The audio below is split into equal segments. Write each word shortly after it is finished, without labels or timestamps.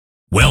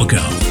Welcome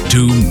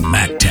to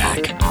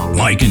MacTac.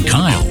 Mike and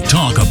Kyle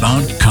talk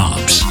about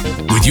cops.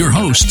 With your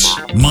hosts,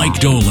 Mike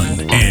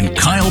Dolan and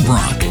Kyle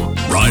Brock.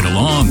 Ride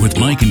along with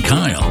Mike and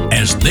Kyle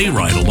as they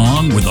ride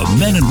along with the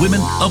men and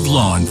women of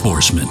law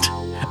enforcement.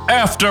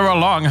 After a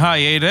long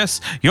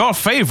hiatus, your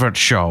favorite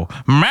show,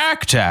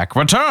 MacTac,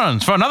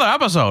 returns for another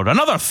episode,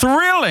 another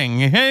thrilling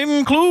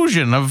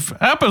inclusion of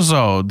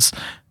episodes,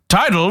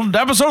 titled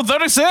Episode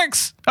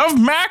 36 of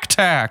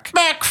MacTac.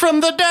 Back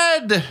from the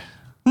dead.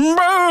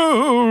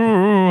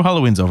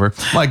 Halloween's over.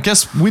 Well, I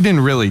guess we didn't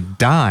really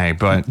die,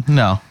 but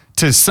No.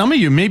 to some of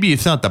you, maybe you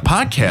thought the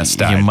podcast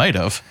died. You might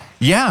have.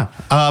 Yeah,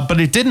 but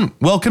it didn't.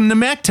 Welcome to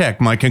MacTac.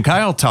 Mike and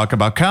Kyle talk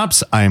about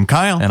cops. I am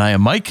Kyle. And I am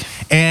Mike.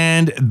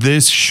 And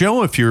this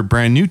show, if you're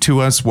brand new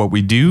to us, what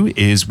we do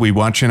is we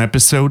watch an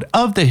episode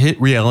of the hit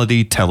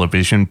reality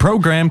television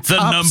program, The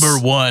Cops. number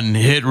one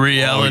hit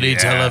reality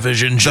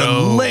television The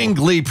show.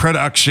 Langley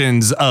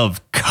Productions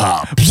of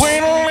Cops.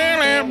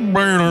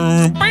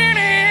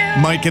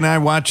 Mike and I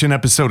watch an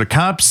episode of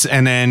Cops,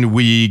 and then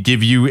we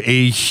give you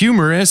a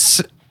humorous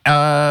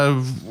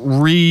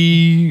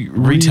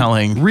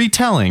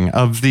retelling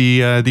of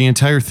the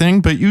entire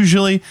thing. But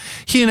usually,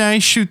 he and I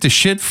shoot the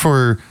shit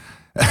for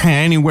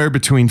anywhere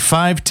between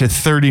 5 to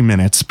 30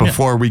 minutes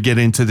before we get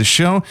into the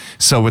show.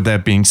 So, with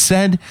that being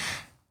said,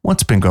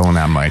 what's been going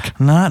on, Mike?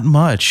 Not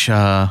much.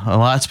 A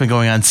lot's been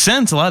going on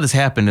since. A lot has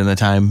happened in the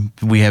time.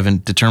 We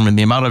haven't determined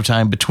the amount of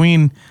time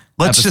between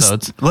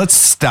episodes. Let's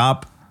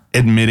stop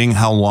admitting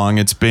how long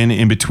it's been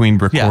in between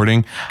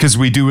recording, because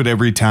we do it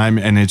every time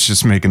and it's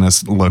just making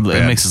us look bad.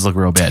 It makes us look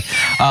real bad.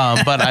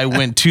 But I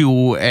went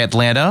to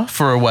Atlanta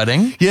for a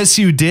wedding. Yes,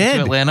 you did.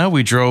 Atlanta.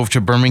 We drove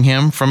to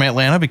Birmingham from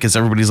Atlanta because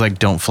everybody's like,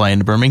 don't fly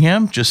into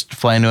Birmingham, just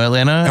fly into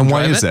Atlanta. And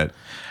why drive is it. that?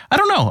 I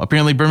don't know.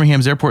 Apparently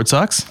Birmingham's airport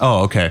sucks.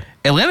 Oh, okay.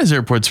 Atlanta's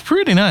airport's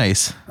pretty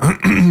nice.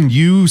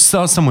 You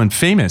saw someone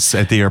famous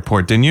at the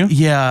airport, didn't you?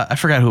 Yeah, I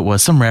forgot who it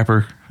was. Some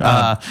rapper.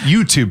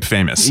 YouTube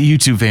famous.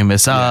 YouTube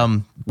famous.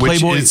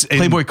 Which Playboy is in-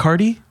 Playboy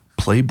Cardi.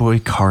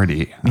 Playboy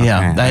Cardi.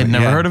 Yeah, I had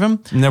never heard of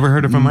him. Never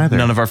heard of him either.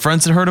 None of our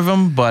friends had heard of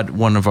him, but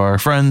one of our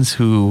friends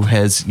who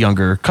has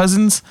younger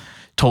cousins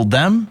told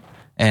them,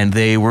 and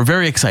they were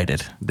very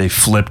excited. They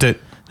flipped it.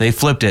 They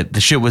flipped it.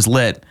 The shit was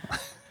lit.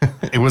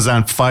 It was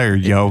on fire,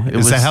 yo.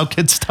 Is that how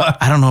kids talk?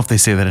 I don't know if they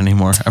say that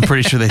anymore. I'm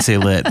pretty sure they say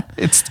lit.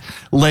 It's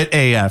lit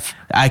AF.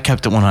 I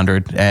kept it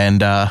 100,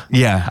 and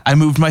Yeah. I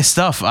moved my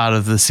stuff out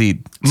of the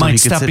seat. So Mike, he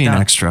could stop sit being down.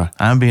 extra.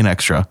 I'm being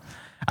extra.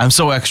 I'm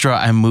so extra.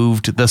 I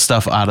moved the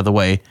stuff out of the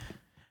way.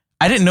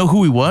 I didn't know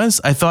who he was.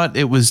 I thought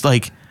it was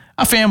like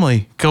a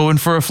family going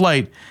for a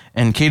flight.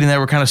 And Kate and I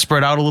were kind of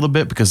spread out a little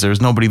bit because there was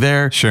nobody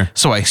there. Sure.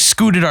 So I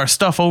scooted our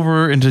stuff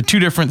over into two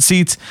different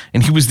seats,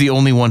 and he was the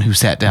only one who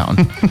sat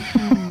down.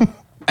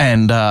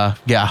 And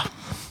yeah.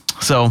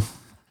 So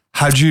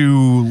How'd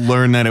you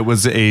learn that it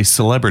was a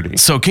celebrity?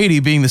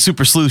 Katie, being the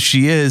super sleuth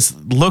she is,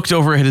 looked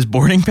over at his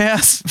boarding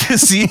pass to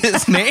see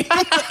his name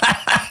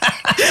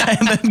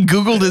and then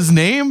Googled his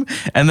name.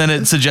 And then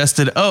it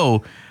suggested,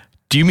 oh,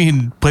 do you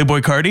mean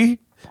Playboy Cardi?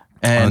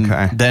 And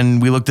Okay. then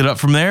we looked it up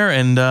from there.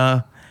 And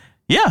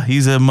yeah,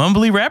 he's a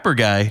mumbly rapper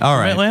guy All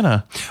from right.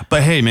 Atlanta.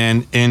 But hey,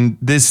 man, in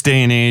this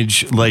day and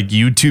age, like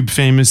YouTube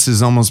famous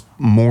is almost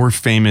more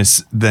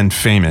famous than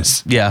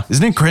famous. Yeah.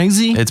 Isn't it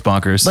crazy? It's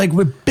bonkers. Like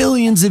with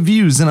billions of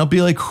views, and I'll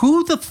be like,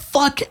 who the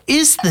fuck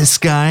is this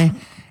guy?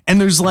 And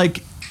there's like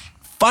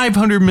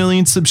 500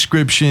 million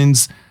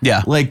subscriptions.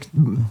 Yeah. Like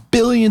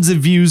billions of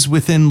views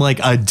within like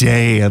a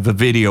day of a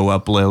video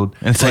upload.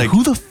 and it's like,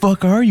 who the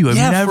fuck are you? I've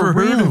Yeah, never for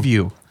heard real. of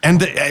you. And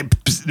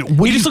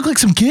You just look like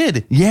some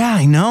kid. yeah,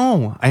 I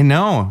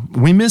know.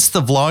 We missed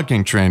the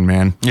vlogging train,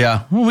 man.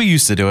 Yeah. Well, we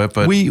used to do it,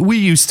 but We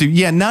used to,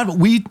 yeah.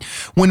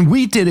 When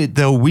we did it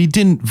though, we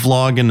didn't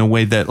vlog in a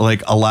way that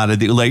like a lot of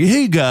the like,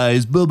 hey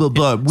guys, blah blah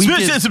blah. We smash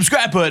did, that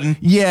subscribe button.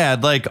 yeah,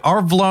 like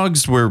our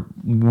vlogs were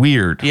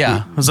weird.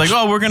 Yeah. I was like,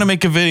 oh, we're going to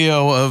make a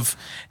video of,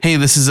 hey,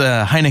 this is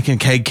a Heineken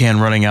keg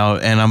can running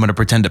out and I'm going to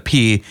pretend to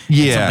pee. and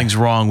Yeah. something's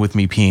wrong with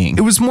me peeing.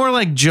 It was more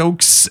like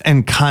jokes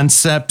and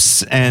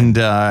concepts, and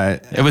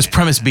It was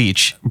Premise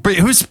Beach. but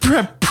it was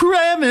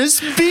premise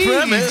beach.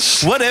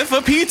 Premise, what if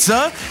a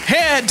pizza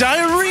had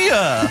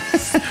diarrhea?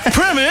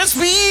 Premise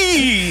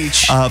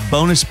Beach.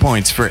 Bonus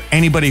points for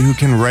anybody who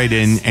can write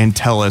in and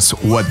tell us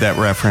what that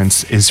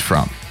reference is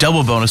from.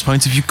 Double bonus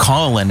points if you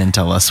call in and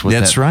tell us what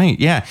That's right.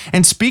 Yeah.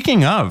 And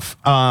speaking of,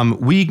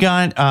 we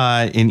got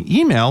an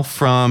email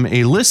from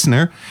a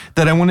listener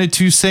that I wanted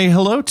to say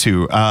hello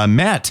to.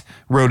 Matt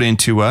wrote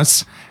into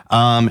us,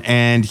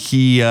 and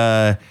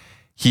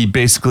he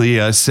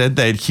basically said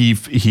that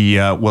he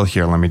well,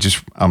 here, let me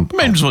just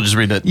Might as well just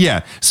read it.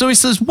 yeah. So he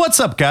says, "What's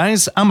up,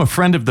 guys? I'm a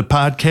friend of the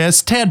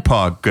podcast,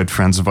 Tadpog, good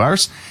friends of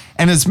ours.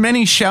 And as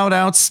many shout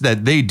outs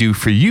that they do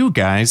for you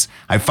guys,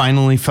 I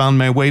finally found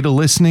my way to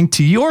listening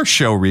to your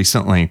show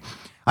recently.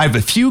 I have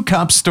a few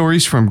cop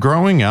stories from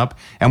growing up,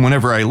 and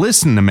whenever I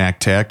listen to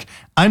MacTech,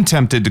 I'm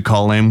tempted to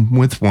call in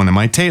with one of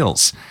my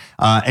tales.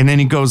 And then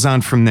he goes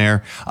on from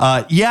there.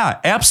 Yeah,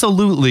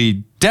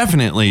 absolutely,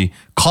 definitely.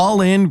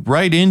 Call in,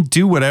 write in,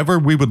 do whatever.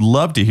 We would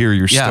love to hear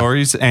your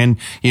stories. And,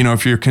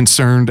 if you're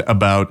concerned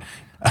about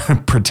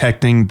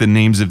protecting the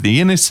names of the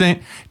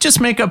innocent,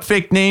 just make up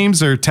fake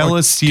names or tell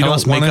us you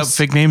don't make up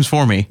fake names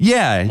for me.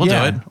 Yeah, we'll do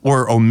it.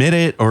 Or omit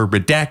it or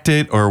redact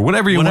it or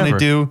whatever you want to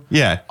do.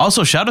 Yeah.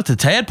 Also, shout out to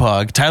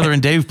Tadpog. Tyler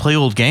and Dave play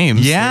old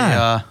games.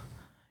 Yeah.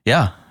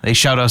 They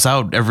shout us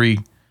out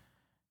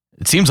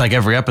it seems like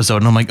every episode,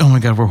 and I'm like, oh my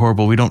God, we're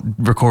horrible. We don't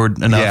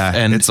record enough. Yeah,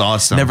 and it's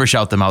awesome. Never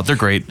shout them out. They're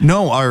great.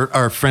 No,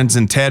 our friends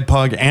in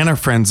Tadpog and our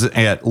friends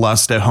at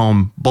Lost at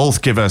Home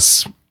both give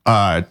us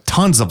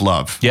tons of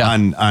love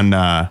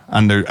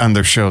on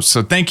their shows.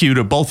 So thank you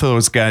to both of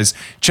those guys.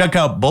 Check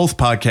out both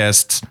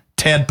podcasts,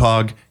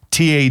 Tadpog,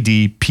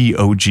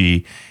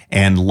 TADPOG,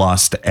 and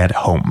Lost at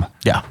Home.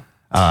 Yeah.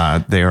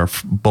 They are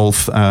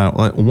both,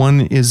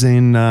 one is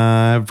in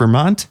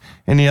Vermont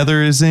and the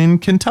other is in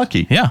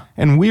Kentucky. Yeah.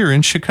 And we're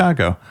in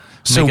Chicago.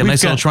 So make a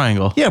nice little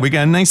triangle. Yeah, we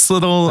got a nice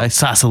little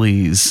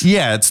isosceles.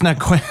 Yeah, it's not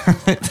quite.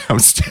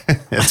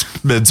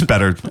 It's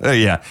better.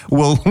 Yeah,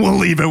 we'll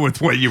leave it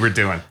with what you were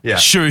doing. Yeah,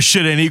 sure as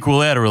shit ain't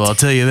equilateral. I'll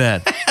tell you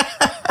that.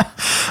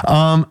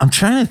 I'm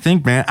trying to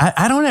think, man.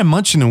 I don't have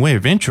much in the way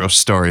of intro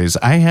stories.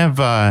 I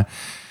have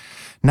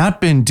not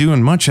been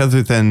doing much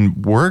other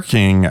than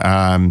working.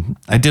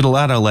 I did a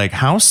lot of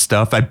house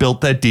stuff. I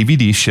built that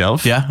DVD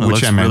shelf. Yeah, it which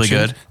looks I mentioned.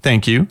 really good.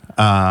 Thank you.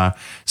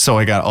 So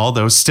I got all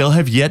those. Still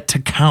have yet to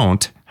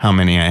count how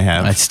many I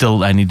have. I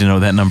need to know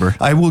that number.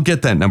 I will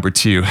get that number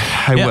to you.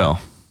 I will.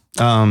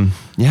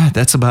 Yeah,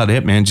 that's about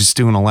it, man. Just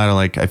doing a lot of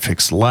I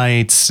fixed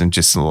lights and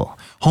just little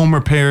home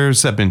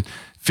repairs. I've been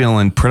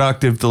feeling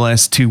productive the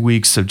last 2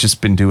 weeks. I've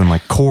just been doing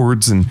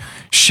cords and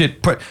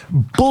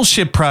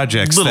bullshit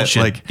projects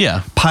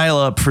pile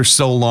up for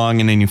so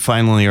long, and then you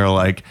finally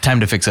are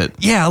time to fix it.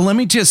 Yeah, let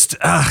me just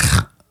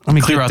let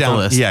me clear get out down,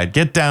 the list. Yeah,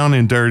 get down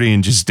and dirty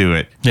and just do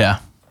it. Yeah.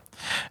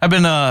 I've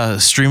been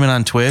streaming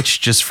on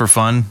Twitch just for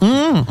fun.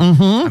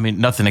 I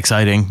mean, nothing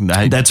exciting.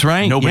 That's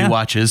right. Nobody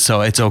watches,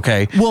 so it's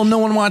okay. Well, no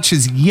one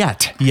watches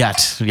yet. Yeah,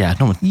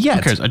 no one. Yet.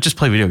 Who cares? I just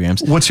play video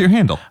games. What's your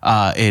handle?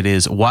 It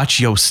is Watch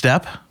Yo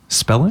Step.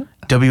 Spell it.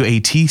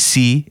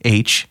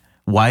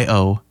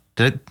 WATCHYO.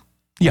 Did it?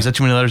 Yeah. Is that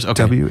too many letters?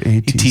 Okay.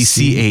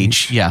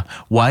 WATCH. Yeah.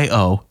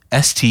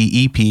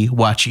 YOSTEP.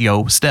 Watch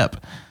Yo Step.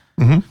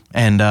 Mm-hmm.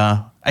 And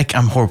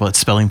I'm horrible at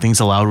spelling things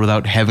aloud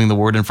without having the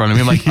word in front of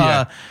me. I'm like,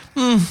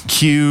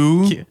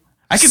 Q.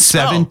 I could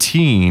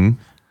 17.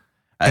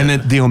 And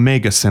then the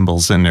Omega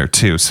symbol's in there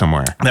too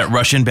somewhere. That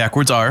Russian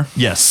backwards R.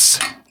 Yes.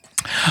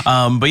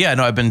 But yeah,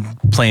 no, I've been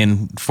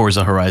playing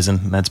Forza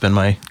Horizon. That's been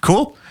my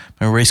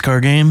race car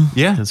game.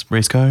 Yeah. It's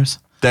race cars.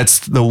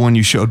 That's the one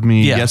you showed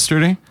me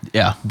yesterday?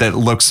 Yeah. That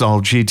looks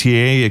all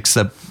GTA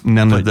except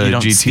none of the you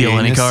don't GTA. Steal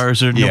any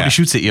cars or nobody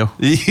shoots at you.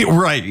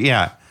 Right,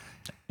 yeah.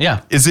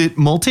 Yeah. Is it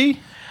multi?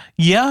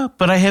 Yeah,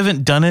 but I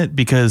haven't done it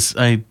because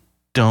I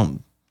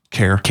don't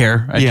care.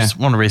 I just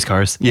want to race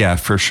cars. Yeah,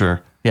 for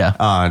sure.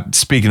 Yeah.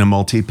 Speaking of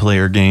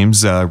multiplayer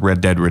games,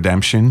 Red Dead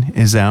Redemption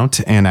is out,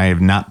 and I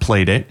have not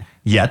played it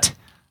yet.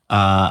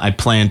 I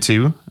plan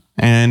to,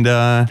 and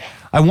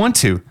I want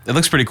to. It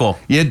looks pretty cool.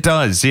 Yeah, it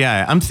does.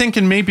 Yeah, I'm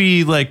thinking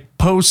maybe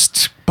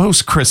post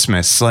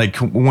Christmas,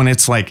 when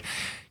it's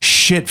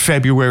shit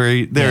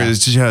February, there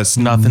is just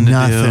nothing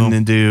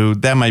to do.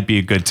 That might be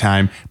a good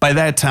time. By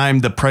that time,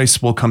 the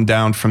price will come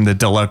down from the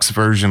deluxe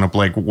version of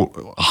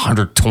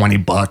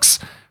 $120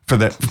 for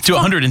that to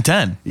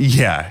 110.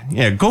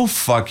 Yeah. Go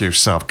fuck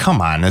yourself.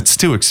 Come on, it's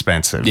too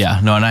expensive. Yeah,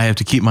 no, and I have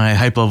to keep my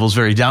hype levels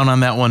very down on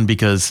that one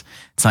because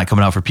it's not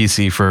coming out for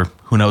PC for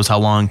who knows how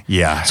long.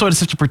 Yeah. So I just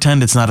have to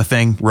pretend it's not a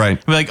thing.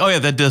 Right. Be like, oh yeah,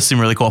 that does seem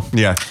really cool.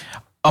 Yeah.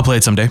 I'll play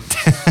it someday.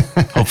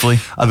 Hopefully.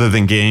 Other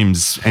than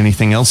games,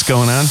 anything else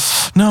going on?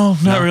 No,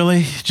 not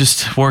really.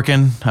 Just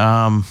working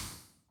and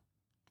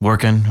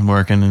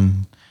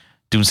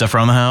doing stuff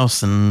around the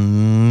house,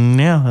 and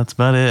yeah, that's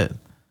about it.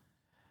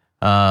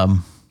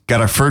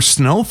 Got our first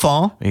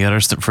snowfall. We got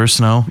our first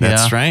snow.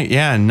 That's right.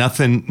 Yeah,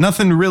 nothing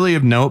really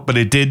of note, but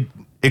it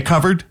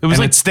covered. It was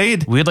it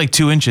stayed. We had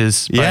 2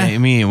 inches. By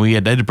me,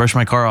 and I had to brush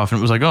my car off, and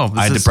it was I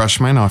had to brush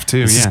mine off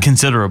too. This is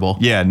considerable.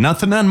 Yeah,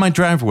 nothing on my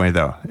driveway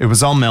though. It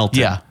was all melted.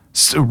 Yeah.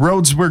 So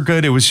roads were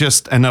good. It was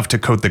just enough to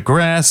coat the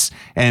grass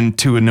and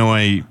to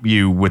annoy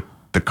you with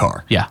the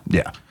car. Yeah.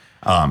 Yeah.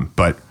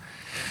 But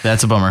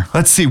that's a bummer.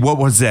 Let's see. What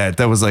was that?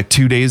 That was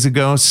 2 days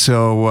ago.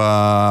 So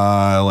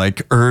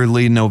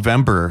early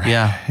November.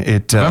 Yeah.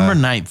 November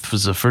 9th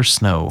was the first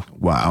snow.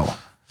 Wow.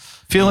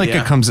 Feel like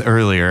it comes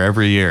earlier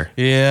every year.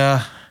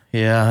 Yeah.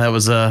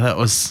 That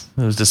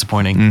was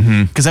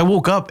disappointing because I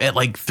woke up at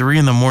 3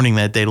 a.m.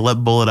 that day to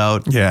let Bullet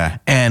out. Yeah.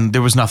 And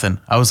there was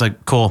nothing. I was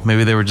like, cool.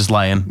 Maybe they were just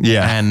lying.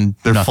 Yeah. And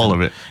they're nothing. full of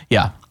it.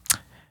 Yeah.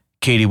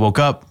 Katie woke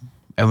up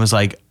and was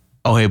like,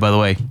 oh, hey, by the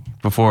way,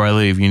 before I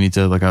leave, you need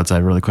to look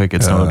outside really quick.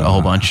 It snowed a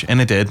whole bunch.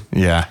 And it did.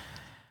 Yeah.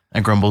 I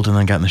grumbled and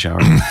then got in the shower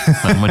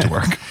and went to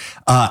work.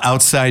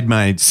 Outside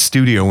my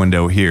studio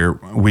window here,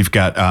 we've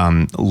got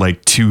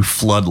like 2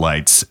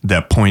 floodlights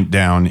that point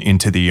down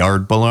into the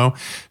yard below.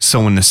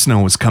 So when the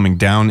snow was coming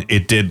down,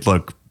 it did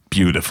look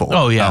beautiful.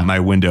 Oh, yeah. Out my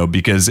window,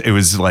 because it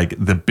was like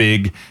the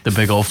big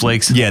old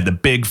flakes. Yeah, the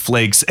big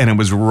flakes, and it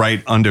was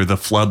right under the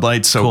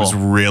floodlights, so Cool. it was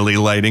really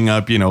lighting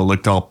up. You know, it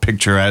looked all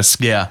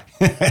picturesque. Yeah.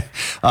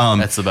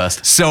 That's the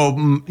best.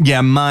 So yeah,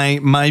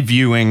 my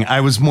viewing,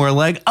 I was more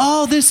like,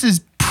 oh, this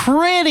is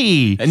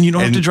pretty, And you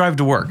don't have to drive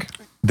to work.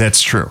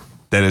 That's true.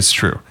 That is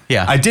true.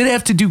 Yeah. I did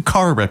have to do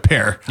car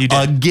repair. You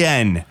did.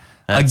 Again.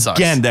 That sucks.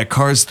 That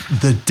car's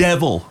the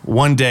devil.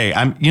 One day,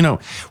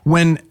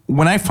 when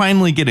I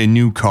finally get a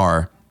new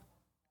car,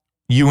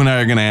 you and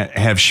I are gonna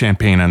have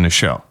champagne on the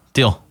show.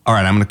 Deal. All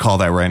right, I'm gonna call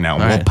that right now.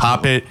 We'll right.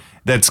 pop it.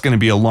 That's gonna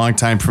be a long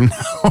time from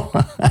now.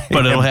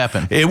 But it'll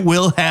happen. It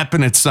will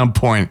happen at some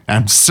point.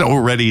 I'm so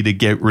ready to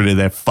get rid of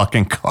that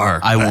fucking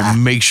car. I will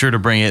make sure to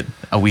bring it.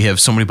 We have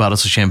so many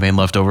bottles of champagne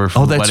left over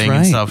from the that's wedding right.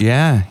 and stuff.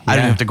 Yeah, I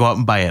don't yeah. have to go out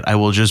and buy it. I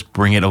will just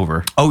bring it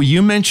over. Oh,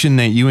 you mentioned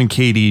that you and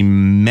Katie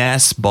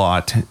mass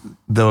bought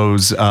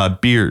those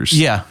beers.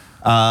 Yeah.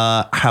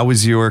 How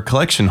is your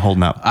collection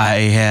holding up? I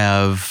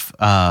have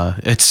I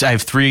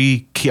have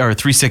 3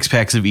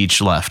 6-packs of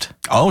each left.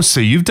 Oh, so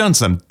you've done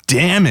some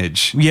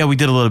damage. Yeah, we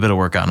did a little bit of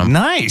work on them.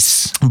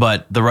 Nice.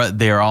 But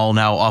they are all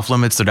now off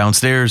limits. They're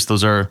downstairs.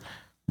 Those are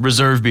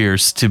reserve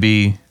beers to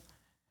be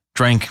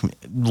drank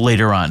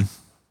later on.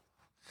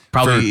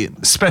 Probably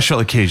For special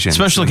occasions.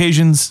 special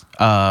occasions,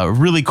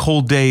 really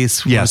cold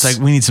days. Yes. It's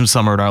like we need some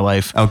summer in our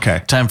life.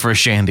 Okay. Time for a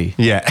shandy,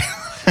 Yeah.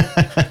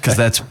 because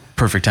that's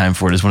perfect time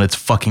for it is when it's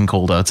fucking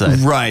cold outside.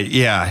 Right.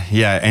 Yeah.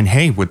 Yeah. And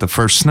hey, with the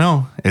first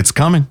snow, it's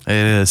coming. It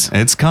is.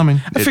 It's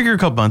coming. I figure a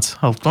couple months.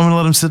 I'm gonna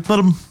let them sit. Let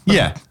them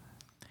Yeah.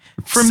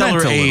 Ferment cellar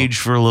a little. age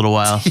for a little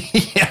while.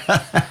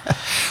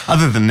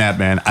 Other than that,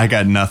 man, I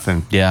got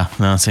nothing. Yeah.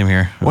 No, same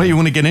here. Well, you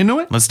want to get into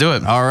it? Let's do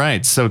it. All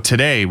right. So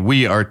today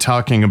we are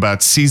talking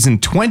about season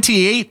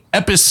 28,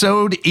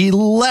 episode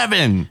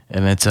 11.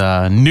 And it's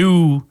a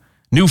new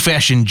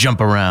fashion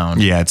jump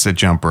around. Yeah, it's a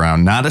jump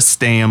around, not a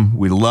stam.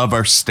 We love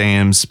our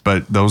stams,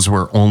 but those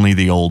were only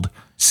the old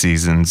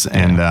seasons.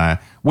 And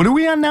what are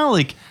we on now?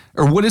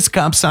 Or what is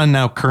Cops on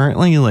now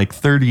currently? Like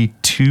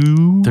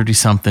 32? 30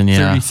 something.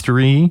 Yeah.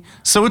 33.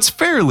 So it's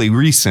fairly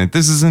recent.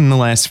 This is in the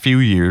last few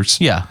years.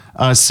 Yeah.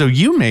 So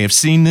you may have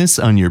seen this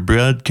on your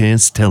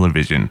broadcast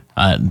television.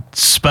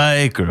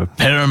 Spike or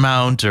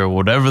Paramount or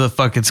whatever the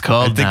fuck it's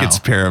called. I think now. it's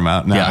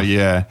Paramount now.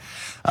 Yeah.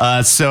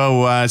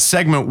 So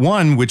segment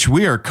 1, which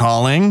we are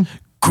calling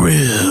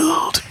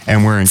Grilled.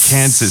 And we're in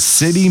Kansas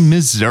City,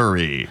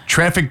 Missouri.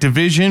 Traffic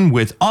division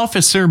with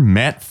Officer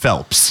Matt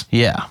Phelps.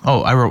 Yeah.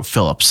 Oh, I wrote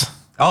Phillips.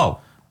 Oh.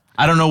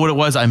 I don't know what it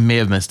was. I may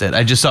have missed it.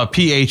 I just saw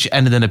PH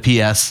ended in a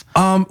PS.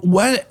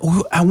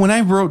 When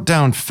I wrote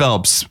down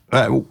Phelps,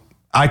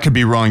 I could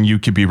be wrong, you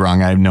could be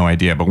wrong, I have no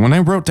idea. But when I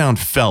wrote down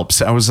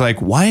Phelps, I was like,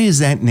 why is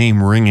that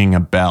name ringing a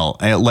bell?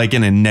 Like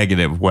in a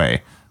negative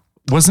way.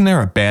 Wasn't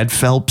there a bad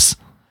Phelps?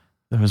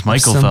 There was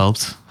Michael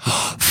Phelps.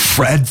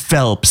 Fred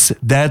Phelps.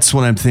 That's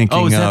what I'm thinking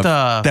Oh, is of.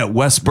 that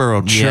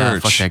Westboro Church. Yeah,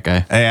 fuck that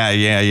guy.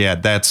 Yeah.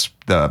 That's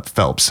the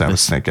Phelps I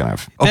was thinking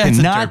of. Okay, That's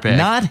a not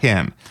dirtbag.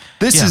 him.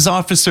 This Yeah. is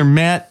Officer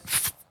Matt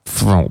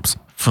Phelps.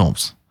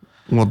 Phillips.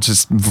 Well,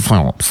 just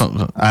Phelps.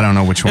 I don't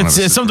know which one. It's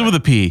of us something is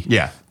with a P. right.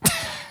 Yeah.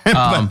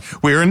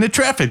 But we're in the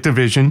traffic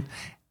division.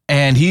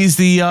 And he's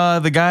the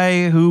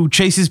guy who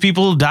chases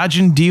people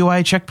dodging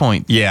DUI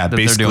checkpoint. Yeah, that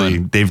they're basically,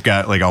 doing. they've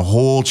got like a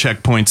whole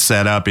checkpoint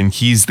set up, and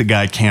he's the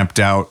guy camped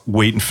out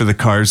waiting for the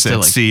cars that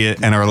like- see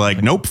it and are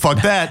like, nope,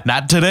 fuck that.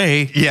 Not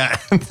today. Yeah.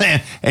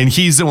 And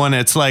he's the one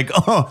that's like,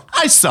 oh,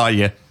 I saw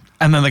you.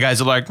 And then the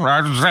guys are like,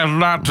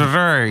 not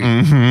today.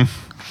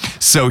 Mm-hmm.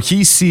 So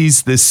he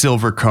sees this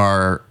silver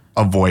car,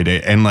 avoid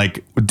it. And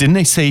like, didn't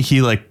they say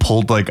he like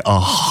pulled like a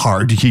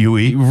hard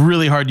Huey?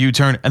 Really hard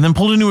U-turn and then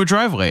pulled into a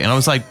driveway. And I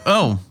was like,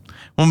 oh,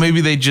 well,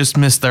 maybe they just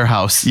missed their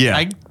house. Yeah.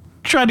 I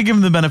tried to give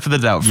them the benefit of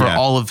the doubt for Yeah.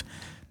 all of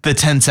the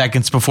 10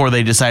 seconds before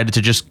they decided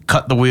to just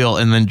cut the wheel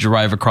and then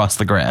drive across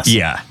the grass.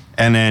 Yeah.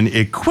 And then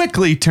it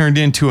quickly turned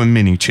into a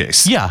mini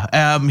chase.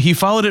 Yeah. He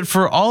followed it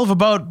for all of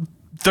about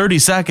 30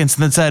 seconds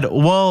and then said,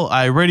 well,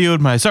 I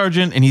radioed my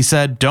sergeant and he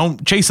said,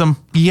 don't chase him.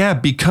 Yeah,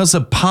 because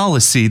of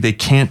policy, they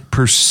can't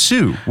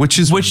pursue, which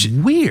is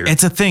weird.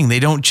 It's a thing. They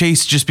don't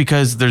chase just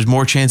because there's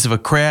more chance of a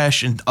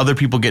crash and other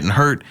people getting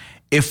hurt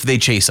if they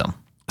chase them.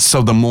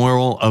 So the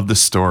moral of the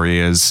story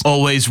is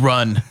Always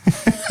run,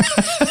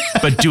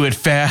 but do it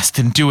fast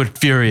and do it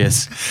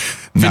furious.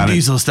 Vin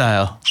Diesel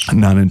style.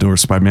 not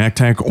endorsed by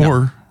MacTac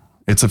or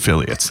its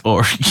affiliates.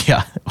 Or,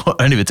 yeah,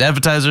 any of its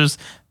advertisers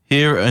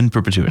here in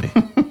perpetuity.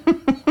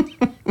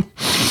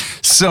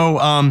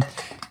 So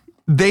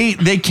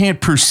they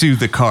can't pursue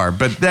the car,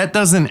 but that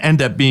doesn't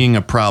end up being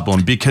a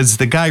problem because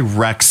the guy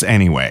wrecks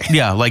anyway.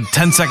 Yeah, like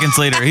 10 seconds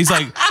later, he's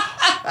like,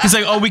 He's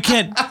like, oh, we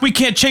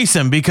can't chase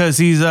him because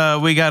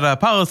we got a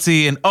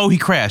policy, and he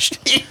crashed.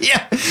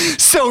 Yeah.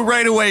 So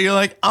right away you're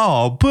like,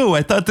 oh, boo,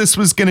 I thought this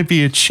was going to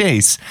be a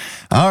chase.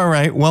 All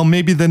right, well,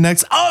 maybe the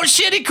next, oh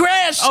shit, he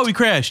crashed. Oh, he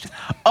crashed.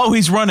 Oh,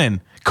 he's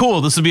running.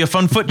 Cool, this will be a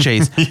fun foot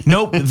chase.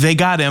 Nope, they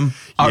got him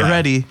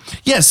already.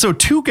 Yeah, so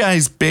two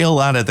guys bail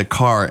out of the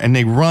car and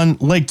they run,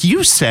 like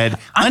you said,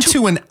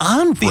 onto an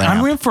on-ramp. The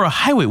on-ramp for a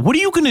highway. What are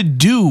you going to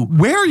do?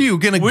 Where are you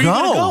going to go? Where are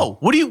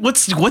you going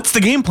to go? What's the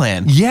game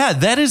plan? Yeah,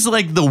 that is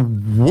like the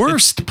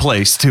worst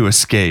place to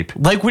escape.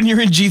 Like when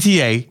you're in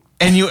GTA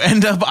and you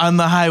end up on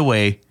the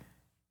highway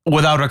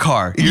without a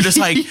car. You're just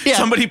like,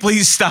 somebody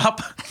please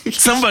stop.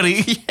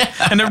 Somebody.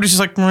 And everybody's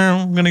just like,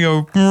 I'm going to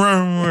go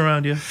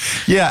around you.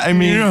 Yeah, I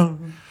mean...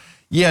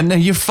 Yeah, no,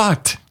 you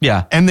fucked.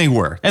 Yeah. And they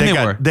were.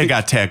 They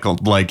got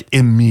tackled like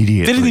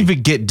immediately. They didn't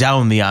even get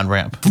down the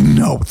on-ramp.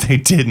 No, they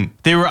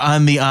didn't. They were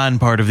on the on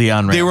part of the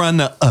on-ramp. They were on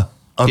the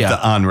the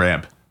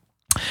on-ramp.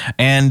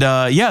 And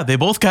they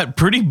both got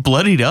pretty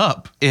bloodied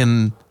up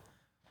in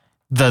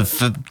the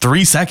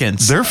 3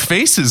 seconds. Their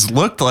faces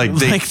looked like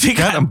they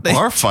got a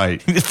bar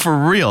fight. For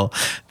real.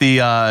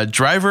 The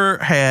driver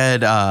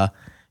had...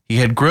 he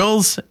had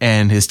grills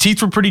and his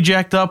teeth were pretty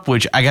jacked up,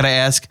 which I got to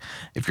ask,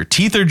 if your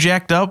teeth are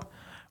jacked up,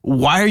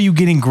 why are you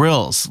getting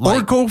grills?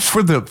 Or go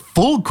for the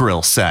full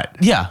grill set.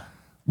 Yeah.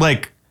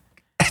 Like,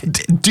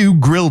 do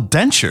grill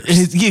dentures.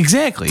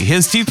 Exactly.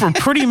 His teeth were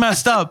pretty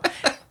messed up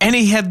and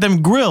he had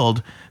them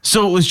grilled.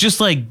 So it was just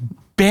like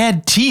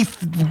bad teeth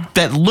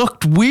that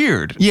looked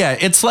weird. Yeah,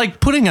 it's like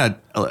putting an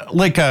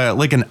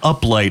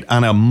uplight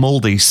on a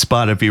moldy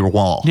spot of your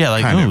wall. Yeah,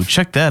 like, ooh,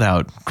 check that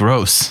out.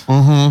 Gross.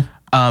 Mm-hmm.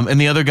 And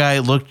the other guy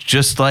looked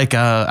just like,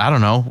 I don't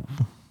know,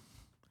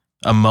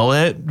 a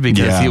mullet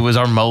because he was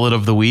our mullet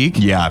of the week.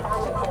 Yeah.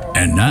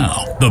 And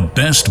now, the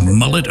best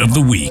mullet of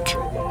the week.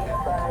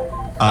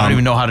 I don't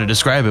even know how to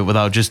describe it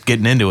without just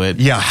getting into it.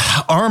 Yeah.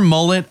 Our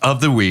mullet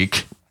of the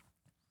week,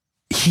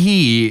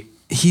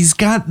 he's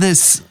got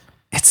this,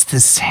 it's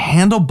this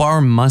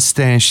handlebar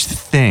mustache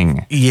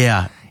thing.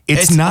 Yeah.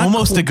 It's not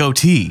almost a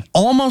goatee.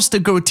 Almost a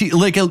goatee.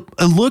 Like, it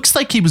looks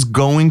like he was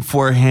going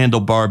for a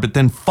handlebar, but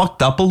then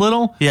fucked up a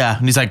little. Yeah.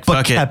 And he's like,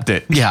 fuck it. Kept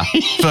it. Yeah.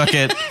 Fuck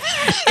it.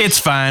 It's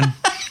fine.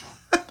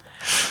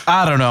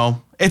 I don't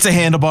know. It's a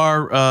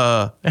handlebar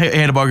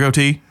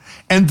goatee.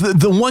 And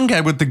the one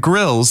guy with the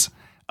grills,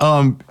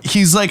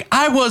 he's like,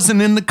 I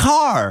wasn't in the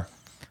car.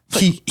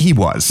 He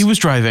was. He was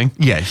driving.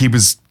 Yeah, he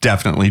was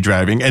definitely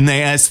driving. And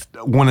they asked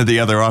one of the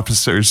other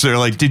officers, they're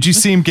like, did you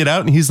see him get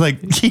out? And he's like,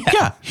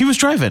 yeah, he was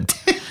driving.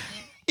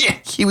 Yeah,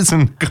 he was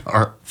in the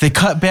car. They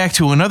cut back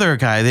to another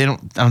guy. I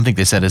don't think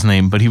they said his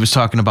name, but he was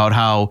talking about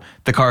how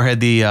the car had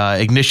the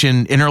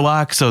ignition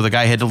interlock. So the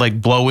guy had to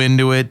like blow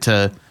into it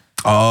to...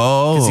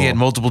 Oh. Because he had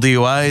multiple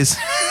DUIs.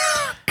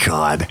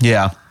 God.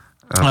 Yeah.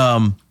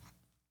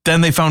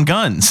 Then they found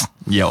guns.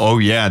 Yeah. Oh,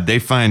 yeah. They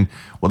find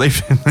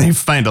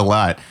a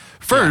lot.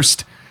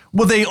 First,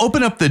 they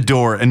open up the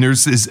door and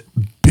there's this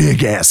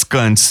big ass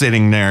gun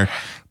sitting there.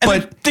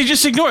 But they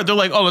just ignore it. They're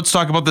like, oh, let's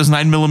talk about this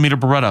 9mm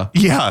Beretta.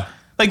 Yeah.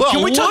 Like,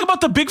 can we talk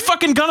about the big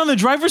fucking gun on the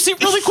driver's seat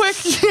really quick?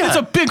 Yeah. It's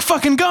a big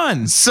fucking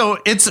gun. So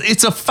it's a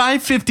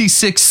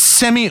 5.56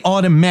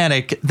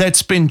 semi-automatic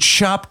that's been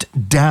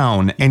chopped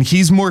down, and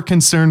he's more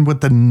concerned with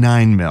the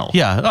 9mm.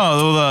 Yeah.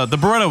 Oh, the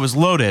Beretta was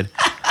loaded.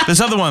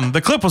 This other one,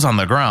 the clip was on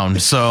the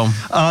ground. So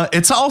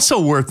it's also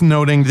worth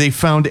noting they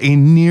found a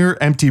near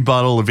empty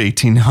bottle of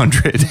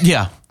 1800.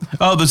 Yeah.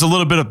 Oh, there's a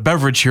little bit of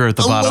beverage here at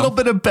the bottom. A little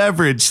bit of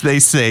beverage, they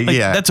say.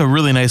 Yeah. That's a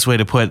really nice way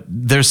to put,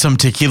 there's some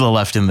tequila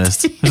left in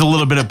this. There's a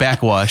little bit of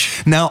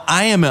backwash. Now,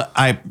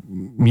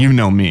 you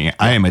know me,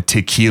 I am a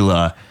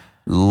tequila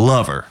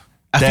lover.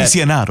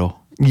 Aficionado.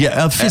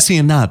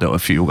 Aficionado,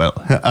 if you will.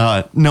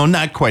 No,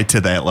 not quite to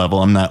that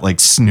level. I'm not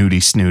like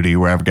snooty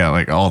where I've got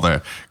like all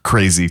the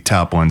crazy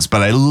top ones,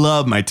 but I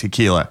love my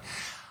tequila.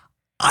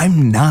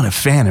 I'm not a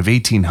fan of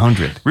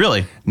 1800.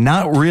 Really?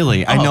 Not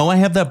really. I know I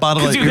have that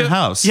bottle at your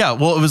house. Yeah,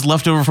 well, it was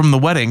left over from the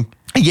wedding.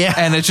 Yeah.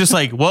 And it's just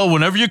like, well,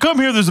 whenever you come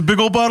here, there's a big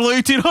old bottle of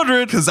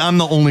 1800. Because I'm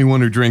the only one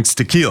who drinks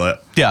tequila.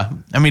 Yeah.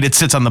 I mean, it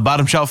sits on the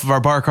bottom shelf of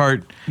our bar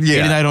cart. Yeah. Katie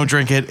and I don't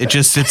drink it. It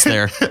just sits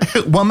there.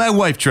 Well, my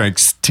wife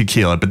drinks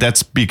tequila, but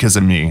that's because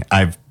of me.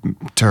 I've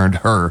turned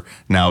her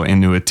now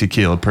into a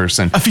tequila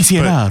person.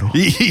 Aficionado.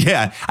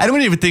 Yeah. I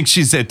don't even think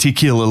she's a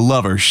tequila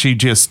lover. She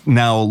just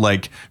now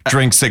like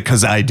drinks it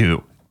because I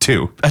do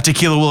too. A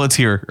tequila will it's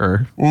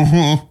here.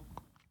 Mm-hmm.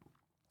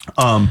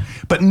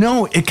 But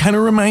no, it kind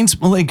of reminds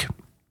me like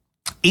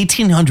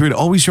 1800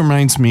 always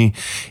reminds me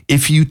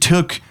if you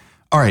took,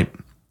 all right,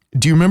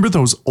 do you remember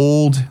those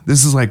old,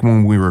 this is like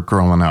when we were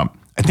growing up,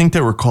 I think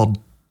they were called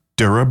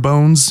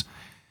Durabones.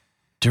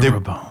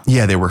 Durabone.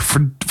 Yeah, they were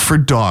for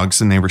dogs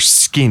and they were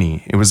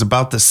skinny. It was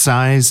about the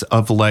size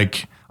of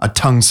like a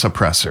tongue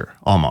suppressor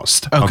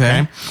almost.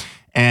 Okay.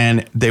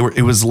 And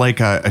it was like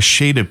a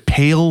shade of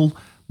pale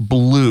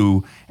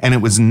blue and it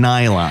was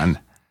nylon.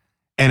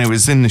 And it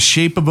was in the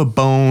shape of a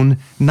bone,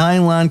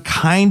 nylon,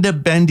 kind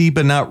of bendy,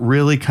 but not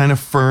really, kind of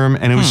firm.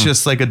 And it was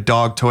just like a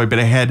dog toy, but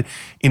it had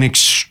an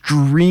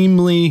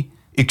extremely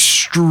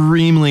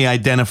extremely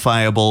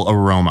identifiable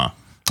aroma.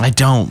 I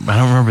don't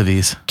remember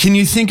these. Can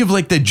you think of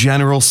like the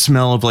general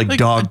smell of like a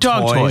dog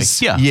toys?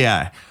 toy, yeah.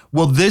 Yeah.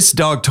 Well, this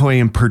dog toy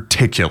in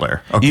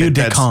particular. Okay, Eau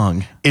de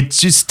Kong. It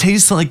just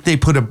tastes like they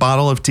put a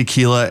bottle of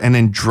tequila and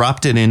then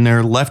dropped it in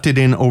there, left it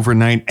in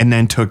overnight, and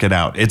then took it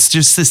out. It's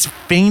just this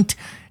faint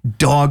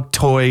dog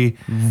toy.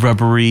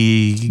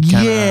 Rubbery.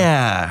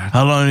 Yeah.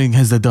 How long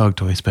has the dog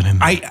toy been in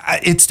there?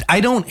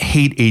 I don't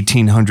hate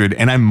 1800,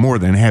 and I'm more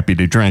than happy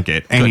to drink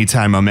it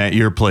anytime I'm at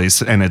your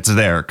place and it's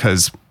there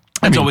because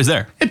It's always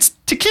there. It's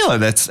tequila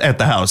that's at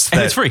the house.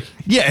 And it's free.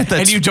 Yeah.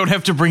 And you don't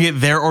have to bring it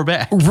there or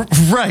back.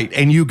 Right.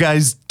 And you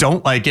guys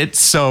don't like it.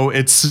 So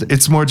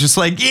it's more just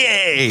like,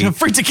 yay.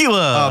 Free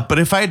tequila. But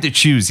if I had to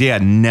choose,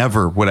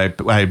 never would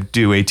I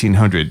do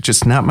 1800.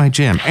 Just not my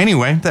jam.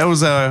 Anyway, that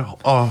was a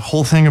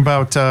whole thing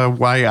about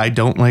why I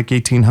don't like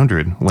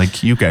 1800.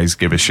 Like you guys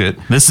give a shit.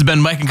 This has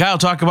been Mike and Kyle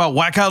talk about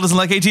why Kyle doesn't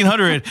like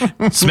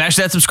 1800. Smash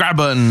that subscribe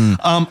button.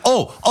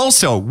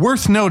 Also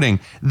worth noting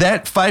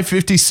that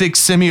 556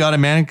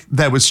 semi-automatic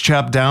that was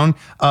chopped down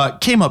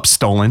came up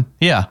stolen.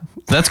 Yeah,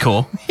 that's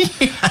cool.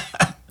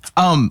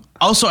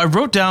 Also, I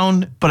wrote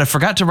down, but I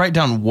forgot to write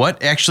down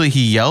what actually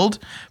he yelled.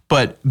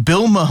 But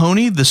Bill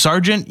Mahoney, the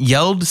sergeant,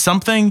 yelled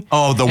something.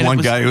 Oh, the one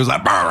guy who was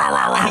like,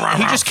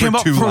 he just came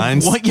up two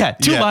lines.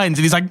 Two lines,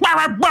 and he's like,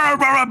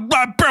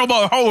 Bill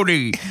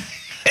Mahoney.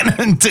 And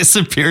then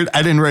disappeared.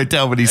 I didn't write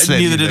down what he said.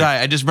 Neither did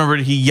I. I just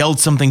remembered he yelled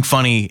something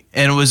funny,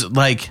 and it was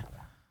like,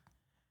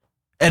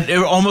 and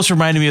it almost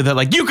reminded me of that,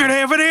 like, you could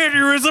have an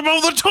aneurysm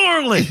on the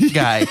toilet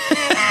guy.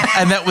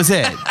 And that was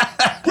it. You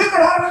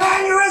could have an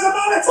aneurysm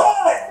on the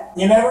toilet.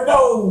 You never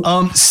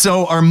know.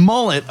 So our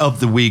mullet of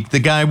the week, the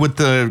guy with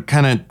the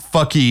kind of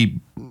fucky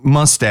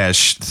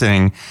mustache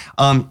thing,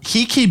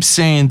 he keeps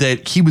saying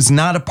that he was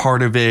not a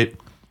part of it.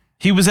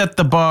 He was at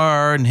the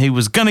bar and he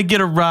was gonna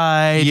get a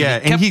ride. Yeah,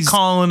 and he's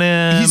calling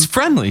him. He's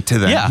friendly to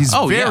them. Yeah. He's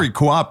very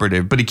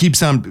cooperative, but he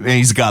keeps on. And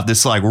he's got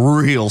this like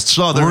real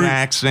Southern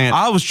accent.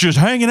 I was just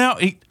hanging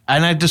out,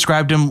 and I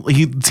described him.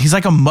 He's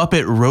like a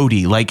Muppet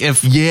roadie. Like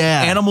if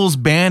Animals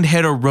Band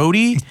had a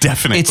roadie,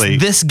 definitely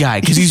it's this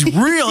guy because he's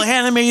real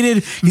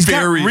animated. He's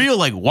got real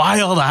like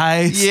wild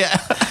eyes. Yeah.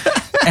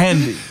 And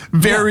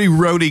very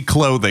roadie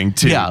clothing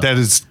too. Yeah. That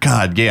is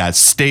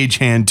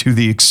stagehand to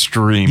the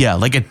extreme. Yeah,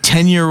 like a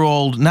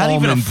 10-year-old, not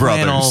Allman even a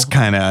flannel Brothers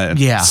kind of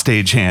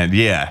stagehand.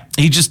 Yeah.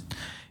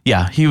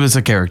 He was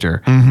a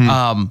character.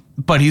 Mm-hmm.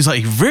 But he's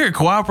like very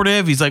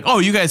cooperative. He's like, oh,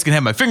 you guys can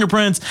have my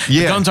fingerprints.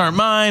 The guns aren't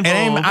mine.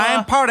 Blah, blah, blah. I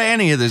ain't part of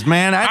any of this,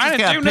 man. I just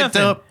got picked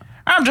up.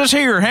 I'm just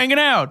here hanging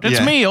out.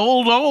 It's me,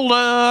 old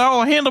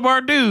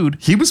handlebar dude.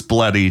 He was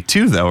bloody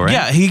too, though, right?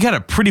 Yeah, he got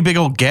a pretty big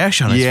old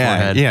gash on his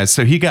forehead. Yeah,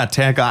 so he got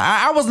tackled.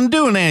 I wasn't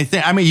doing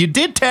anything. I mean, you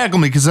did tackle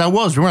me because I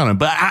was running,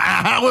 but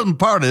I wasn't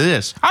part of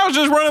this. I was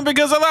just running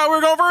because I thought we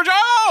were going for a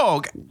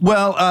jog.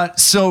 Well,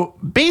 so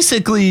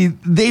basically,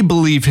 they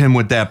believe him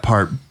with that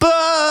part,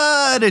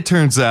 but it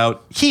turns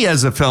out he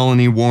has a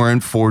felony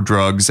warrant for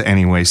drugs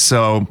anyway.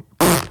 So,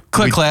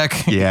 click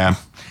clack. Yeah.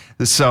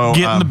 So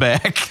get in the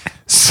back.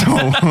 So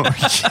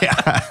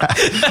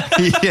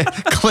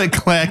click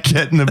clack,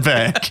 get in the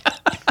back.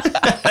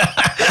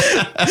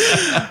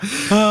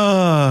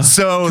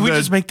 So can we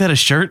just make that a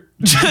shirt?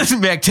 Just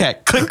Mac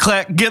Tech. Click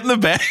clack, get in the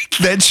back.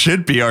 That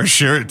should be our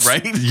shirts,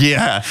 right?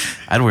 Yeah,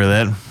 I'd wear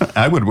that.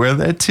 I would wear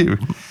that too.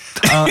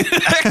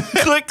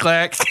 Click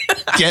clack,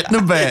 get in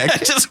the back. I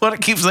just want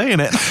to keep saying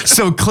it.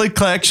 So click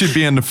clack should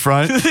be in the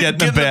front.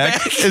 Get in the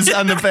back is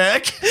on the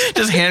back.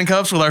 Just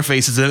handcuffs with our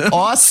faces in it.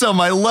 Awesome,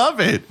 I love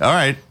it. All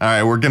right,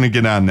 we're gonna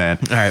get on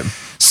that. All right.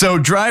 So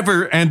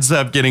driver ends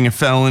up getting a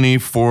felony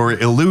for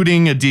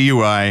eluding a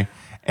DUI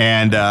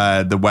and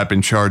the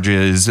weapon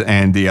charges,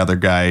 and the other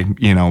guy,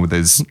 with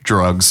his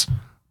drugs.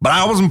 But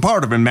I wasn't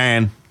part of it,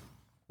 man.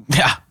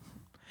 Yeah.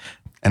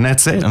 And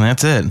that's it.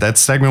 That's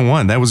segment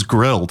 1. That was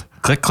grilled.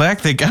 Click clack,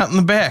 they got in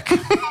the back.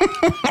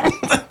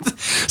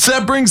 So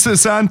that brings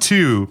us on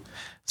to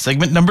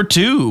segment number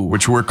 2,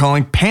 which we're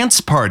calling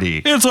Pants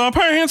Party. It's a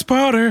pants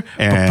party.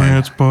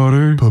 Pants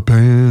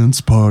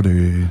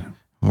party.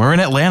 We're in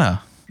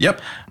Atlanta.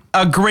 Yep.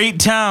 A great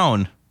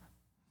town.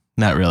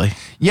 Not really.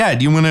 Yeah.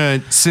 Do you want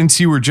to, since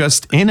you were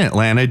just in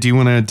Atlanta, do you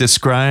want to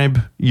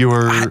describe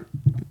your...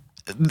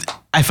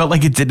 I felt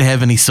like it didn't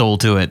have any soul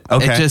to it.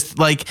 Okay. It just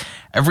like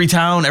every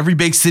town, every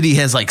big city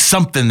has like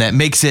something that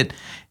makes it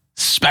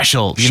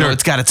special. You know,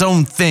 it's got its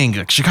own thing.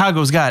 Like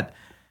Chicago's got,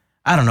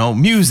 I don't know,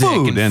 music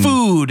and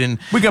food and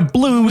we got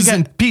blues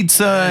and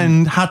pizza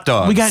and hot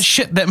dogs. We got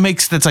shit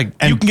that's like,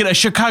 you can get a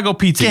Chicago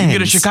pizza, you can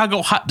get a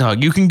Chicago hot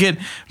dog, you can get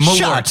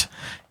shot.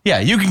 Yeah,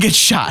 you can get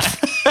shot.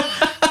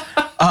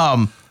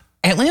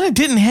 Atlanta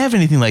didn't have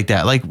anything like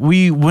that. Like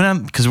we went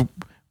on, because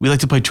we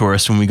like to play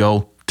tourists when we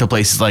go to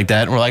places like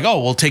that. And we're like,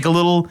 oh, we'll take a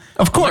little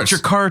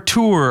electric car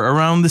tour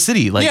around the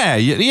city. Like,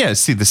 yeah.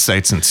 See the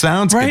sights and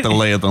sounds, get the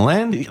lay of the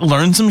land.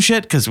 Learn some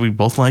shit, because we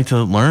both like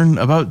to learn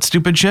about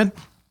stupid shit.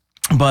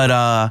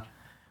 But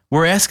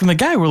we're asking the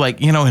guy, we're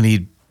like, and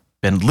he'd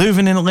been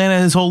living in Atlanta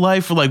his whole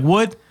life. We're like,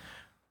 what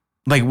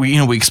like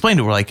we explained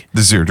it. We're like,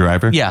 This is your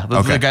driver? yeah, the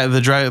Okay.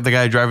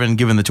 guy driving and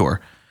giving the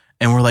tour.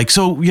 And we're like,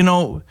 so,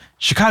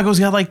 Chicago's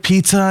got like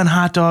pizza and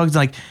hot dogs,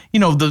 like,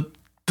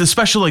 the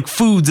special like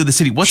foods of the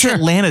city. What's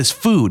Atlanta's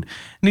food?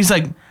 And he's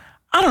like,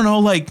 I don't know,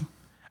 like,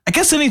 I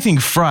guess anything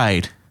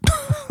fried.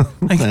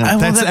 Like,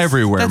 That's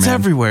everywhere, That's man.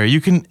 everywhere.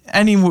 You can,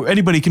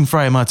 anybody can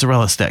fry a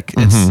mozzarella stick.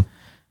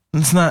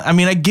 It's not, I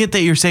mean, I get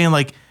that you're saying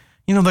like,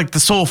 like the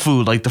soul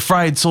food, like the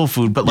fried soul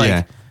food, but like,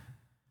 Yeah.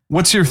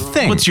 What's your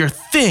thing? what's your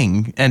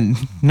thing? And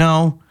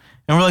no.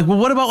 And we're like, well,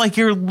 what about like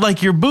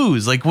your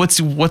booze? Like what's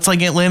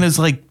like Atlanta's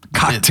like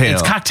Cocktail.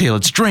 It's cocktail,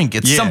 it's drink,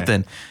 it's Yeah. something.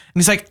 And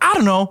he's like, I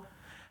don't know.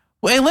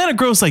 Well, Atlanta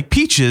grows like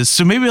peaches,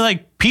 so maybe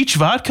like peach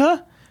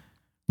vodka?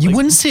 You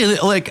wouldn't say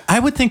like, I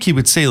would think he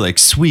would say like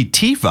sweet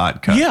tea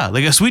vodka. Yeah,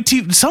 like a sweet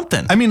tea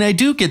something. I mean, I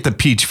do get the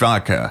peach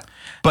vodka,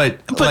 but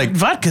like,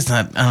 vodka's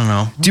not, I don't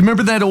know. do you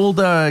remember that old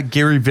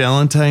Gary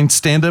Valentine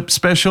stand-up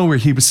special where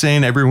he was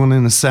saying everyone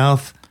in the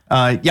South,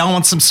 y'all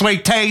want some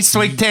sweet tea?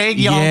 Sweet tea?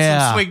 Y'all Yeah.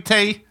 want some sweet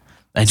tea?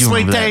 I do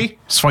Sweet remember tea?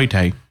 that. Sweet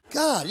tea.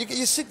 God,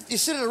 you sit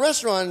in a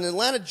restaurant in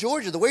Atlanta,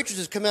 Georgia. The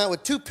waitresses come out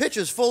with 2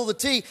 pitchers full of the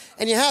tea,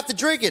 and you have to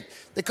drink it.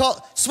 They call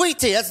it sweet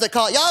tea. That's what they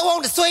call it. Y'all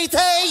want the sweet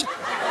tea?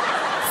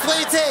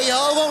 Sweet tea.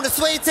 Y'all want the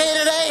sweet tea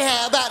today?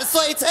 How about the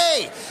sweet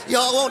tea?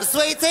 Y'all want the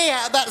sweet tea?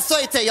 How about the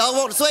sweet tea? Y'all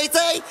want the sweet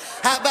tea?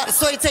 How about the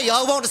sweet tea?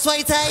 Y'all want the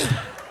sweet tea?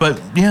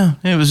 But yeah,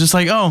 it was just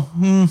like,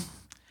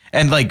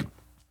 and like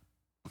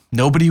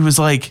nobody was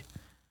like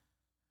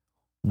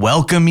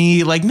welcome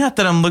me. Like, not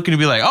that I'm looking to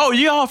be like, oh,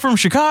 y'all from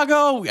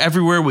Chicago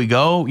everywhere we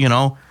go,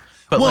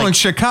 But Well, like, in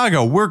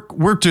Chicago,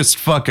 we're just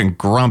fucking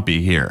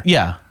grumpy here.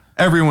 yeah.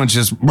 Everyone's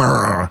just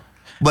brr.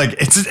 Like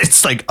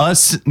it's like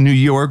us, New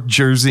York,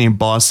 Jersey, and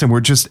Boston. We're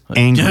just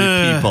angry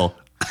Ugh. people.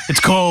 It's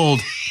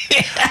cold.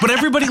 But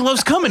everybody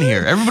loves coming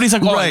here. Everybody's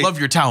like, oh, I Right. love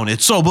your town.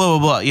 It's so blah, blah,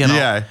 blah,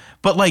 Yeah.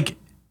 But like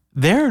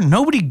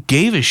nobody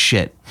gave a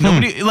shit.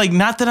 Nobody, like,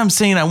 not that I'm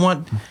saying I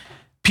want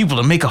people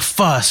to make a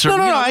fuss or No,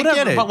 whatever, I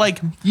get it. but like,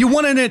 You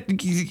wanted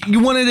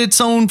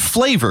its own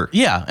flavor.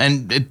 yeah,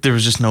 and there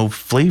was just no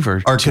flavor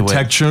to it.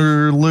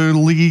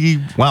 Architecturally,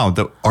 wow,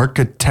 the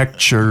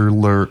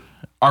architectural.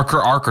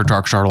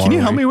 Architecturally. Can you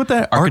help me with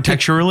that?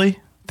 Architecturally?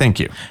 Thank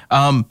you.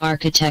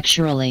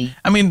 Architecturally.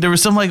 I mean, there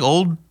was some like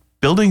old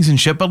buildings and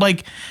shit, but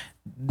like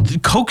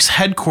Coke's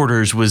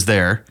headquarters was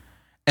there,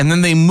 and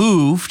then they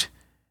moved,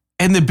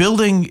 and the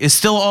building is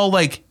still all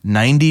like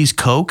 90s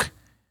Coke,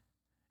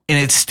 and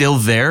it's still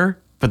there,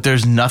 but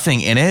there's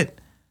nothing in it.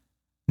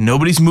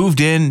 Nobody's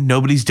moved in.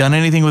 Nobody's done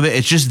anything with it.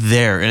 It's just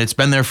there, and it's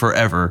been there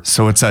forever.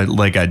 So it's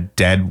like a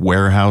dead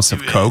warehouse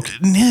of Coke.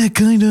 Yeah,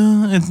 kind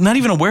of. It's not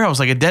even a warehouse,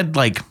 like a dead,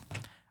 like,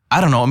 I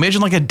don't know.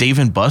 Imagine like a Dave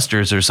and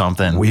Buster's or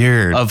something.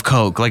 Weird. Of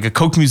Coke, like a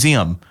Coke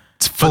museum.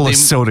 It's full of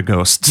soda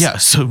ghosts. Yeah.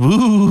 So,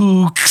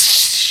 ooh.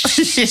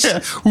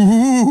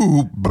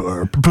 Ooh,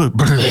 burp.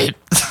 Burp.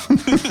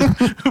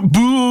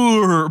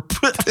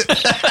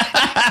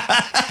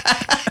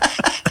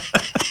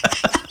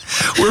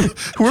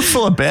 We're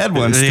full of bad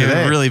ones They were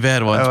today. really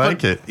bad ones. I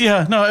like but it.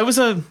 Yeah. No, it was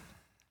a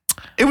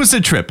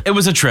trip.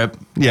 trip.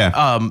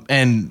 Yeah.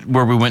 And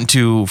where we went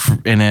to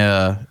in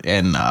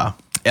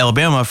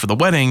Alabama for the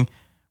wedding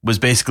was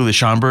basically the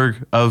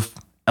Schaumburg of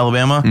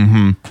Alabama.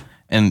 Mm-hmm.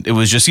 And it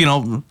was just,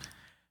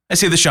 I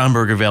say the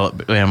Schaumburg of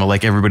Alabama,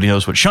 like everybody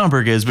knows what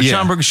Schaumburg is, but Yeah.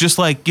 Schaumburg is just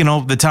like,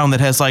 the town that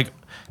has like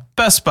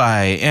Best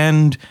Buy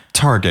and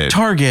Target.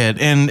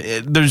 and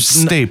there's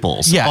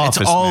Staples. Yeah, Office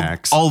it's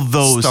Max. all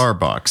those.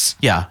 Starbucks.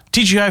 Yeah,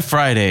 TGI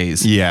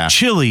Fridays. Yeah.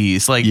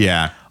 Chili's, like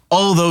Yeah.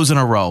 all those in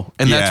a row,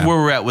 and that's Yeah. where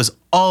we're at. Was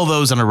all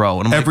those in a row,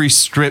 and I'm Every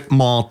strip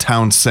mall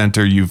town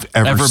center you've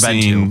ever been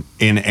seen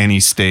in any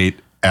state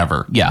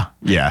ever. yeah.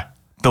 Yeah.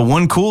 The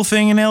one cool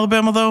thing in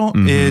Alabama though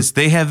is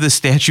they have this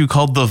statue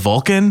called the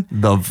Vulcan,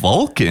 The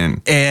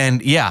Vulcan. and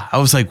yeah, I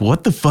was like,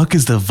 what the fuck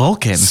is the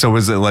Vulcan? So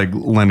is it like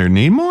Leonard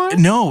Nimoy?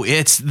 No,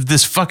 it's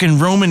this fucking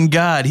Roman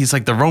god. He's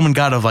like the Roman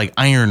god of like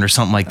iron or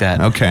something like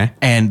that. Okay.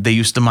 And they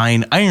used to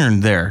mine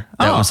iron there.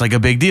 That Oh. was like a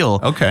big deal.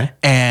 Okay.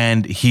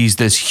 And he's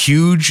this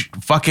huge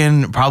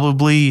fucking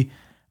probably,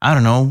 I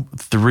don't know,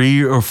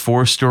 3 or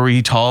 4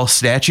 story tall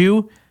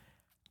statue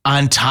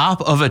on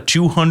top of a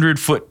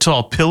 200-foot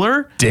tall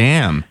pillar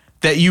Damn.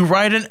 that you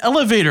ride an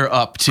elevator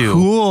up to.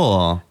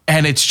 Cool.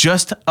 And it's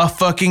just a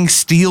fucking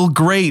steel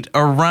grate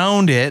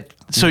around it.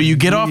 So you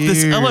get off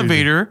this Weird.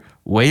 elevator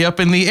way up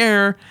in the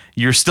air.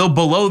 You're still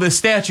below the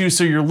statue.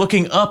 So you're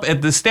looking up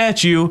at the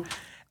statue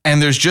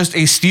and there's just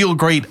a steel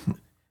grate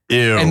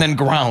Ew. and then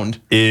ground.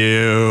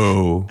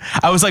 Ew.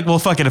 I was like, well,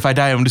 fuck it. If I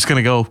die, I'm going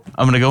to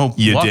go.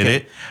 You walk did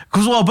it?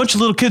 Because, well, a bunch of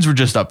little kids were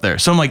just up there.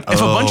 So I'm like, if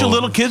a bunch of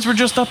little kids were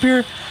just up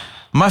here,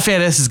 my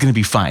fat ass is going to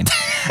be fine.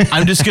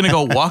 I'm just going to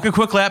go walk a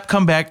quick lap,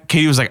 come back.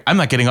 Katie was like, I'm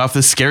not getting off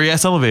this scary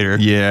ass elevator.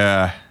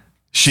 Yeah.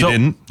 She So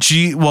didn't.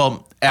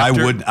 Well,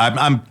 after I would.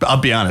 I'll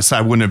be honest.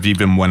 I wouldn't have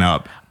even went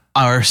up.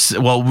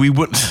 we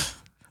would.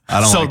 I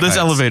don't. So like this heights.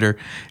 elevator,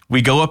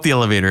 we go up the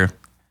elevator.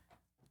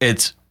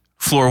 It's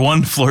floor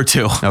 1, floor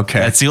 2. Okay.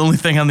 That's the only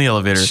thing on the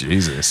elevator.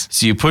 Jesus.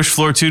 So you push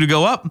floor 2 to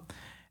go up,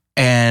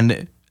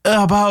 and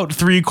about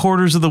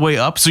 3/4 of the way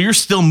up, so you're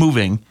still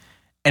moving.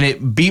 and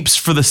it beeps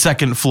for the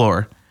second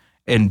floor.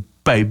 And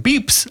by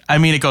beeps, I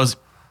mean it goes,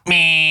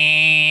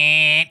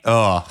 meh.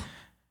 Oh,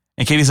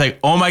 And Katie's like,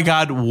 oh my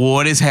God,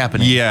 what is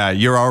happening? yeah,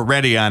 you're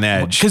already on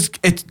edge. Because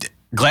it's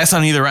glass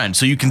on either end.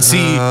 So you can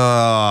see.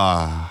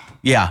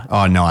 Yeah.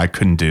 Oh, no, I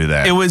couldn't do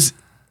that. It was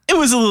a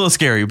little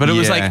scary, but it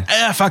was Yeah.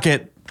 like, fuck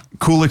it.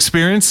 Cool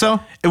experience, though?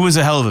 It was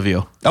a hell of a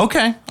view.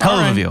 Okay. Hell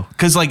of a view.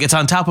 Because like it's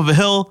on top of a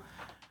hill,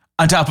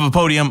 on top of a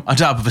podium, on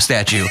top of a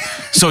statue.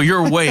 So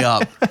you're way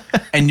up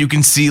and you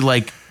can see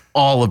like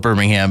all of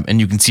Birmingham and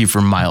you can see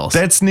for miles.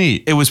 That's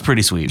neat. It was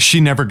pretty sweet.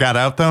 She never got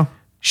out, though?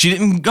 She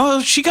didn't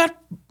go. She got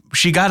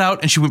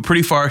out and she went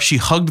pretty far. She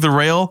hugged the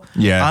rail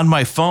on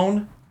my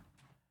phone.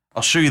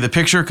 I'll show you the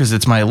picture because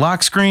it's my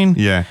lock screen.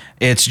 Yeah.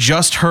 It's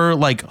just her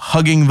like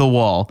hugging the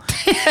wall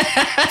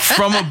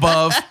from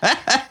above.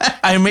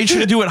 I made sure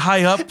to do it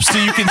high up so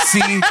you can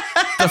see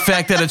the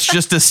fact that it's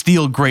just a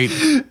steel grate.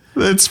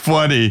 That's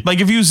funny.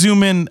 Like if you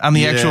zoom in on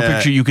the actual Yeah.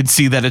 picture, you can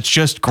see that it's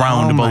just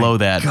ground below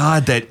that.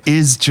 God, that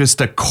is just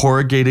a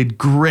corrugated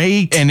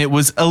grate. And it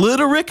was a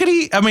little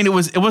rickety. I mean, it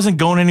wasn't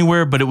going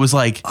anywhere, but it was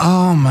like,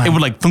 Oh my. it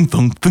would like thunk,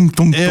 thunk, thunk,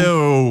 thunk, thunk.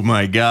 Oh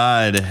my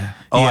God.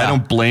 Oh, I Yeah.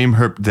 don't blame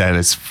her. That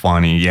is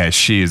funny. Yeah,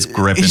 she is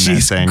gripping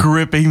She's that thing.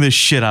 gripping the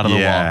shit out of the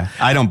Yeah, wall.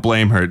 I don't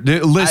blame her.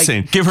 Listen,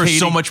 I give her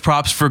so Katie- much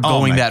props for Oh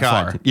going my that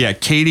God. far. Yeah,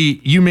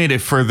 Katie, you made it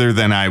further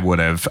than I would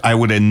have. I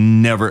would have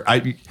never.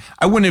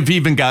 I wouldn't have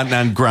even gotten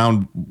on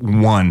ground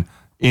one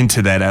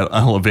into that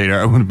elevator.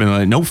 I would have been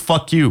like, no,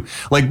 fuck you.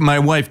 Like my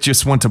wife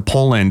just went to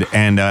Poland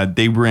and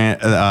they ran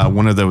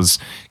one of those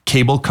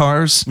cable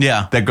cars.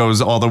 Yeah. that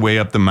goes all the way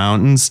up the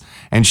mountains.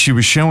 And she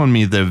was showing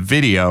me the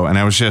video, and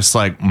I was just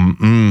like,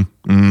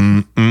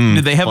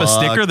 Did they have a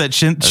Fuck sticker that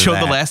showed the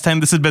that. last time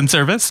this had been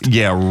serviced?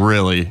 yeah,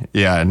 really.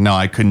 Yeah, no,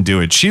 I couldn't do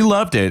it. She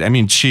loved it. I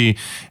mean,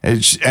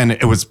 and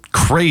it was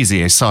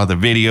crazy. I saw the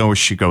video.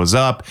 She goes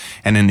up,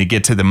 and then they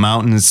get to the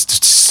mountains,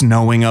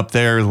 snowing up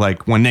there.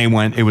 Like when they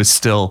went, it was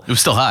still. It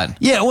was still hot.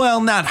 Yeah,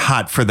 well, not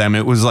hot for them.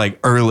 It was like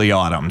early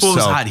autumn. Well, it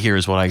was so, hot here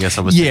is what I guess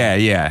I was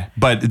saying. yeah.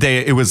 But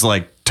it was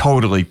like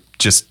totally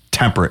just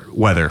temperate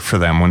weather for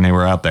them when they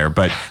were out there.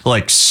 But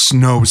like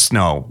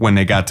snow when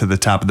they got to the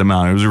top of the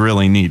mountain. It was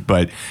really neat.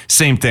 But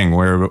same thing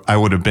where I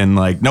would have been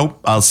like, nope,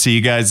 I'll see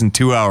you guys in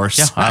 2 hours.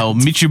 Yeah, I'll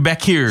meet you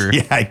back here.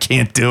 Yeah, I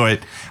can't do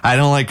it. I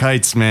don't like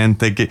heights, man.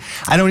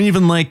 I don't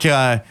even like.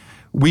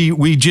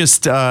 We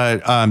just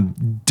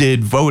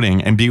did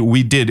voting, and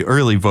we did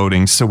early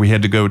voting, so we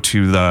had to go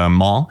to the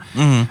mall.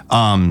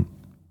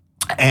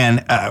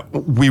 And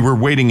we were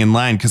waiting in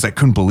line because I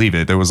couldn't believe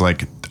it. There was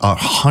like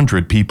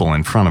 100 people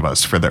in front of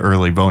us for the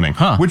early voting,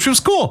 which was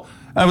cool.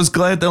 I was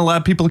glad that a lot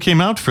of people came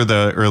out for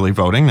the early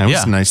voting. That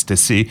was nice to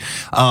see.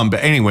 But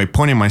anyway,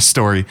 point of my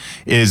story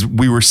is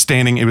we were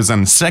standing, it was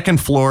on the second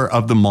floor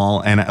of the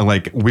mall, and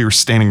we were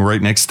standing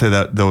right next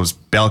to those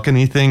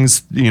balcony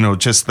things,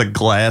 just the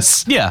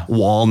glass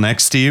wall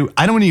next to you.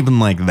 I don't even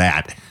like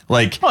that.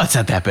 Like, Oh, it's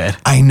not that bad.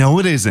 I know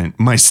it isn't.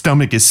 My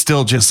stomach is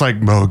still just like,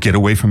 oh, get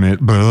away from it.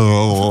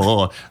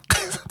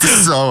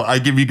 So I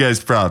give you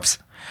guys props.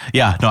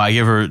 Yeah, no, I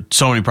give her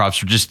so many props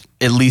for just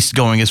at least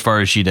going as far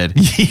as she did.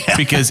 Yeah.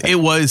 Because it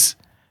was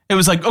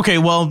like, okay,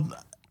 well,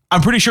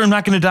 I'm pretty sure I'm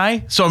not going to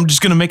die, so I'm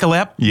just going to make a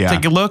lap,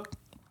 take a look.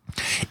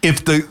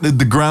 If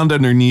the ground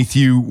underneath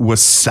you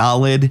was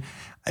solid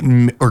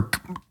or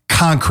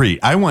concrete,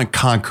 I want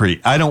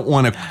concrete. I don't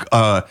want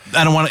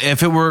to.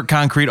 If it were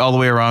concrete all the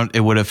way around,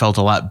 it would have felt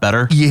a lot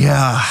better.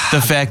 Yeah.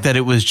 The fact that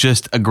it was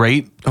just a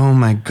grate. Oh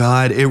my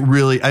God. It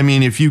really, I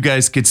mean, if you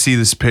guys could see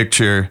this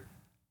picture,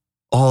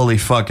 holy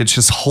fuck, it's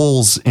just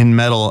holes in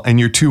metal and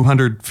you're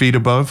 200 feet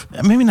above.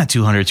 Maybe not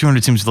 200.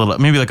 200 seems a little,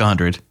 maybe like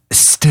 100.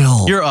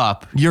 Still. You're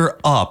up. You're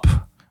up.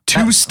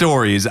 2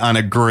 stories on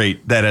a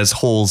grate that has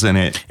holes in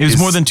it. It was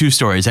more than 2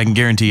 stories. I can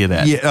guarantee you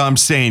that. Yeah, I'm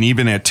saying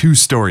even at 2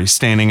 stories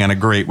standing on a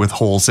grate with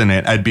holes in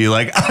it, I'd be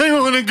like, I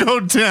want to go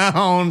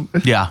down.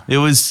 Yeah, it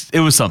was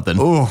something.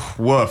 Oh,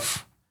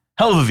 woof.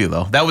 Hell of a view,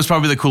 though. That was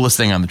probably the coolest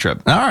thing on the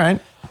trip. All right.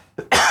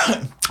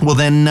 Well,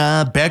 then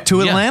back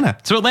to Atlanta. Yeah,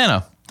 to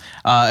Atlanta.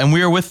 And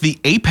we are with the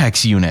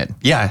Apex unit.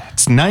 Yeah,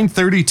 it's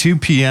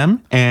 9:32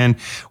 p.m. and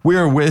we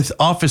are with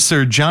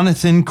Officer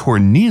Jonathan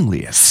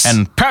Cornelius.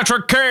 And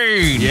Patrick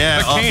Kane. yeah,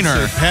 the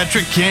Kaner. Officer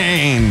Patrick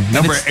Kane,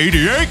 number it's-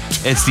 88.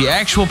 It's the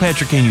actual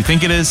Patrick Kane you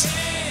think it is,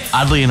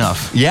 oddly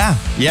enough. Yeah,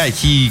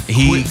 he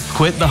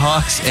Quit the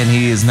Hawks, and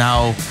he is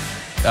now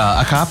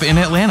a cop in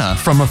Atlanta.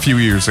 from a few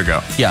years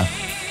ago. Yeah.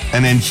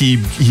 And then he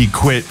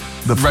quit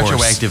the force.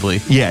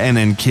 Retroactively. Yeah, and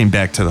then came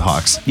back to the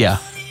Hawks. Yeah.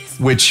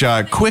 Which,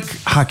 quick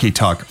hockey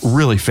talk,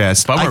 really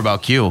fast. Bummer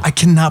about Q. I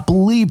cannot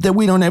believe that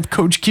we don't have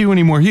Coach Q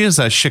anymore. He is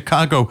a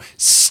Chicago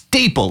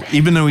staple,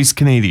 even though he's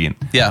Canadian.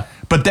 Yeah.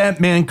 But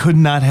that man could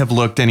not have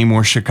looked any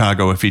more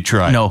Chicago if he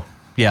tried. No.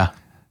 Yeah.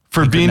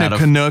 For could being a not have.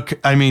 Canuck,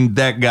 I mean,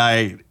 that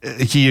guy,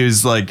 he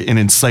is like an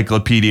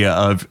encyclopedia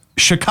of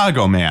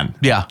Chicago man.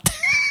 Yeah.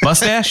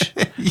 Mustache?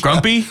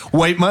 Grumpy?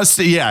 White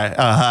mustache,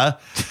 yeah,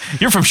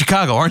 You're from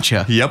Chicago, aren't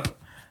you? Yep.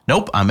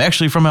 Nope. I'm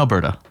actually from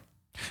Alberta.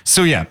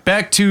 So yeah,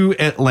 back to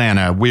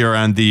Atlanta. We are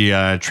on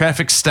the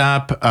traffic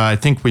stop. I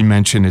think we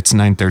mentioned it's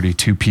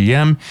 9:32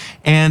 p.m.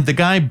 and the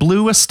guy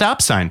blew a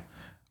stop sign.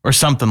 Or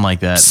something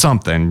like that.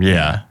 Something,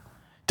 yeah.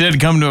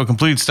 Did come to a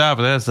complete stop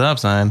at that stop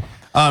sign.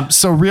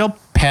 So real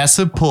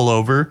passive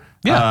pullover.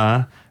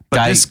 Yeah. But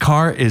Guy- this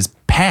car is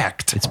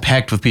packed. It's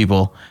packed with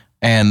people.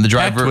 And the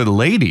Packed driver... with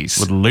ladies.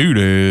 With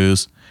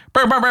ladies.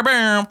 Bow, bow, bow,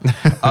 bow.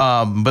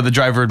 But the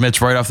driver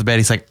admits right off the bat,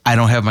 he's like, I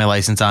don't have my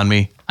license on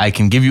me. I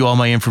can give you all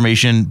my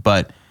information,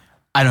 but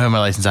I don't have my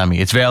license on me.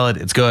 It's valid.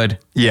 It's good.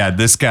 Yeah,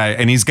 this guy,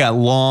 and he's got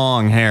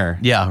long hair.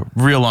 Yeah,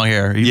 real long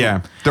hair.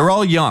 Yeah, they're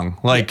all young,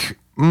 like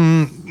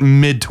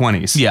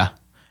mid-20s. Yeah.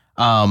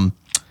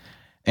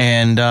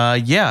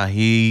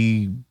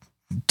 He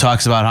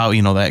talks about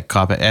how, that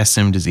cop asked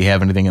him, does he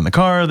have anything in the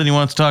car that he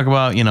wants to talk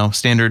about?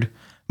 Standard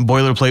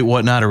boilerplate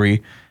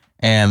whatnottery.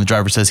 And the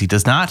driver says he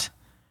does not.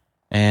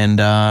 And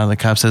the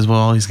cop says,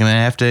 well, he's going to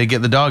have to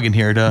get the dog in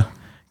here to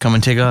come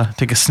and take a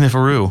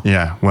snifferoo.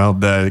 Yeah, well,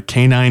 the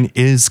canine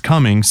is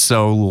coming,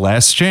 so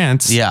last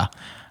chance. Yeah.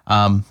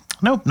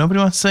 Nope, nobody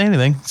wants to say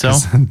anything. So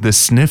the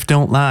sniff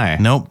don't lie.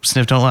 Nope,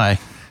 sniff don't lie.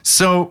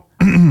 So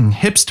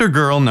hipster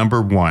girl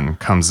number 1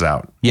 comes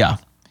out. Yeah.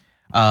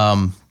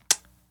 And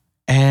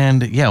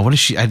yeah, what is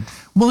she?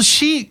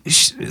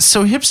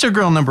 So hipster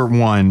girl number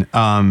 1,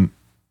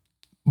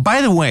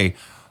 by the way,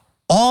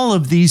 all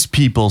of these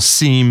people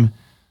seem,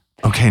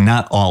 okay,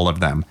 not all of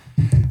them.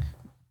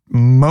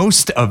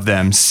 Most of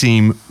them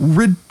seem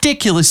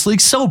ridiculously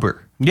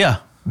sober. Yeah.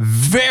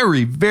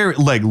 Very, very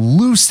like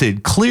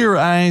lucid, clear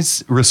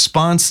eyes,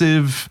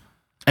 responsive.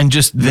 And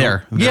just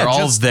there. They're all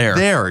just there.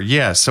 There,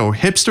 yeah. So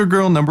hipster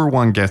girl number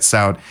 1 gets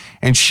out,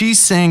 and she's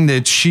saying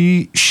that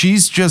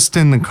she's just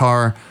in the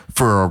car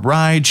for a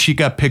ride. She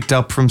got picked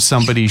up from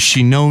somebody.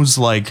 She knows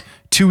like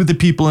 2 of the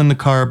people in the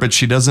car, but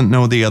she doesn't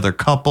know the other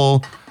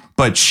couple.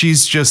 But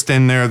she's just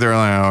in there. They're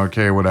like, oh,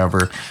 okay,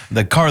 whatever.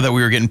 The car that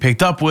we were getting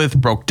picked up with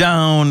broke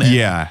down.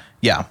 Yeah.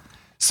 Yeah.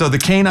 So the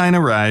canine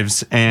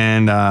arrives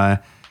and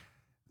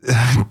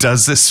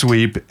does this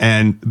sweep,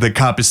 and the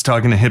cop is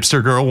talking to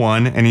hipster girl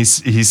 1, and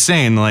he's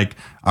saying like,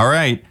 all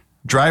right,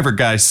 driver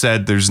guy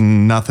said there's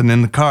nothing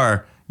in the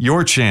car.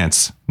 Your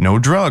chance. No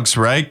drugs,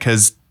 right?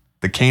 Because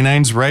the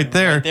canine's right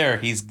there. Right there.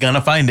 He's going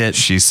to find it.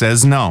 She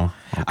says no.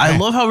 Okay. I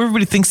love how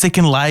everybody thinks they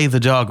can lie the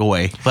dog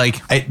away.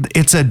 Like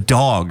it's a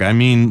dog. I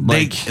mean,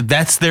 like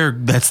that's their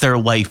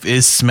life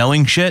is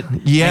smelling shit.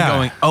 Yeah. And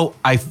going, oh,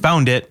 I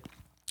found it.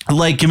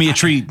 Like, give me a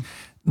treat.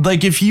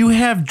 Like if you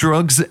have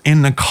drugs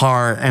in the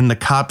car and the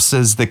cop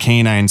says the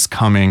canine's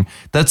coming,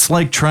 that's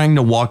like trying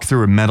to walk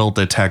through a metal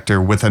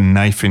detector with a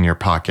knife in your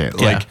pocket.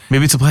 Yeah. Like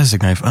maybe it's a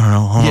plastic knife. I don't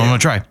know. I'm gonna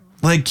try.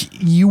 Like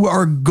you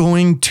are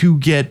going to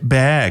get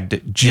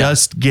bagged.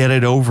 Just get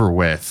it over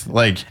with.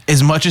 Like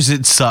as much as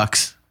it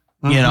sucks,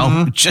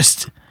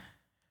 just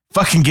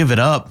fucking give it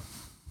up.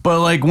 But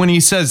like when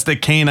he says the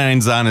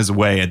canine's on his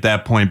way, at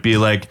that point, be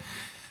like,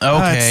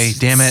 okay,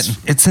 damn it.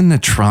 It's in the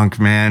trunk,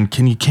 man.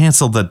 Can you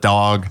cancel the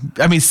dog?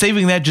 I mean,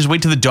 saving that, just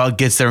wait till the dog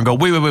gets there and go,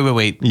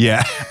 wait.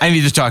 Yeah. I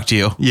need to talk to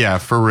you. Yeah,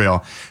 for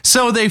real.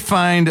 So they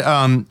find,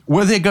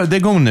 where they go? They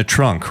go in the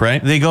trunk,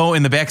 right? They go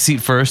in the back seat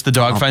first. The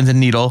dog finds a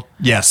needle.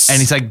 Yes. And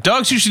he's like,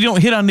 dogs usually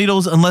don't hit on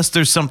needles unless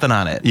there's something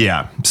on it.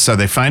 Yeah. So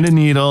they find a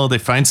needle, they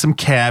find some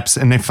caps,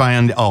 and they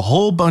find a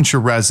whole bunch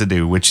of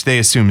residue, which they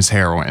assume is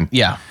heroin.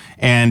 Yeah.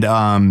 And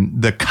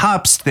the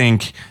cops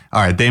think,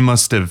 all right, they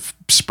must have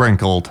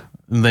sprinkled.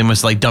 They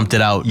must like dumped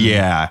it out.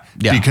 Yeah.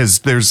 Because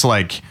there's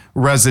like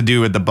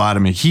residue at the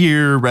bottom of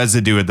here,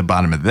 residue at the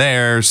bottom of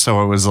there.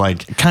 So it was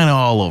like kind of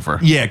all over.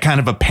 Yeah. Kind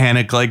of a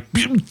panic, like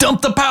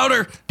dump the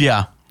powder.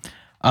 Yeah.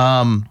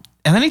 And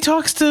then he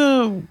talks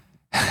to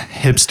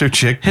hipster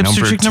chick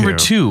number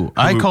 2.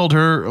 I called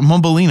her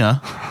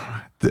Mumbelina.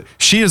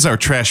 She is our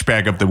trash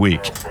bag of the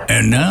week.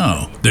 And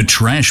now the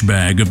trash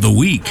bag of the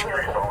week.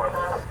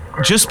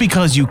 Just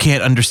because you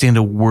can't understand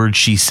a word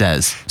she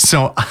says.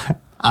 So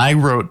I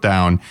wrote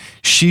down,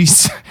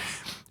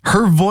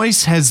 her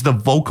voice has the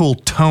vocal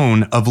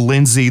tone of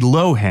Lindsay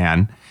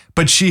Lohan,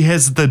 but she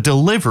has the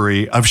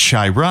delivery of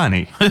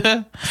Shirani.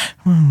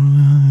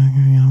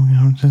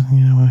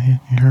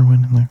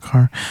 Heroin in the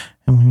car,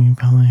 and when you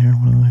found the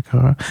heroin in the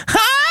car.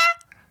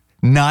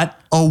 Not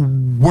a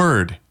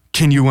word.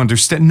 Can you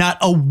understand? Not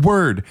a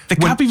word. The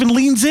cop even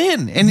leans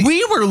in, and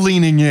we were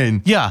leaning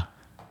in. Yeah.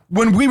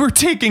 When we were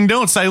taking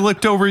notes, I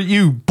looked over at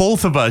you.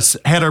 Both of us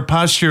had our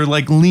posture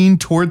like leaned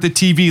toward the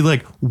TV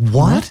like,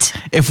 what?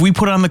 If we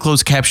put on the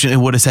closed caption, it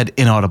would have said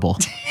inaudible.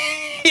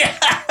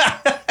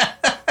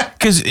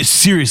 Because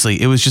seriously,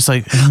 it was just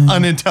like...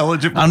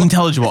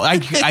 Unintelligible.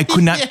 I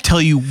could not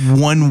tell you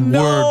one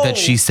word that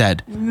she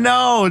said.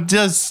 No,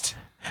 just...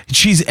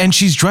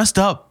 She's dressed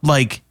up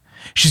like...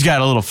 She's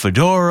got a little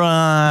fedora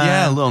on.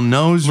 Yeah, a little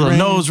nose little ring.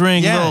 nose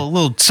ring, Yeah.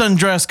 little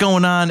sundress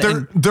going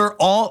on. They're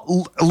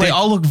all like, they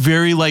all look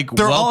very like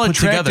they're well all put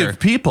attractive together.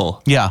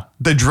 people. Yeah.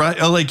 The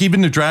like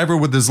even the driver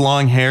with his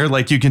long hair,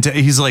 like you can tell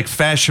he's like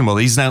fashionable.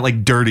 He's not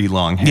like dirty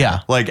long hair. Yeah.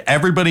 Like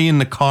everybody in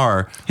the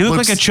car. He looked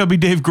like a chubby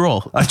Dave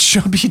Grohl. a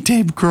chubby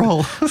Dave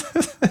Grohl.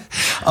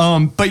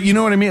 But you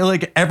know what I mean?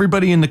 Like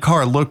everybody in the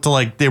car looked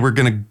like they were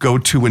gonna go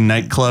to a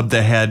nightclub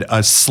that had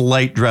a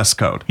slight dress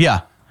code.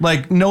 Yeah.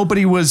 Like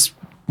nobody was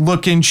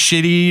looking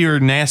shitty or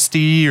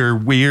nasty or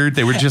weird.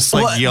 They were just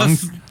like Well, young,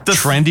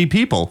 trendy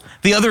people.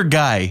 The other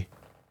guy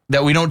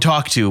that we don't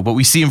talk to, but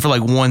we see him for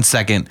like 1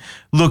 second,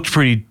 looked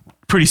pretty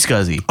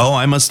scuzzy. Oh,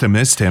 I must have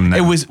missed him then.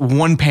 It was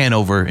one pan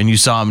over and you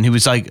saw him and he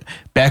was like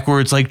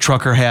backwards, like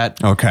trucker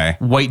hat, Okay.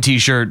 white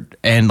t-shirt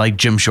and like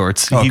gym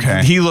shorts.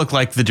 Okay. He looked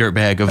like the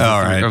dirtbag of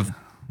All right. of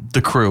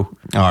the crew.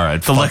 All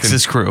right. The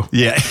Lexus crew.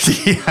 Yeah.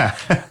 Yeah.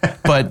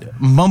 But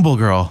Mumble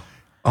Girl,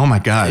 Oh my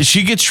gosh.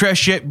 she gets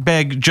trash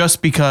bag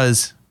just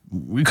because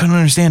we couldn't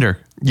understand her.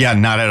 Yeah,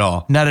 not at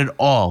all. Not at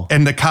all.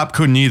 And the cop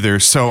couldn't either.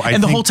 So I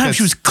And the think whole time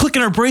she was that's-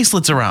 clicking her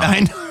bracelets around. I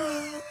know.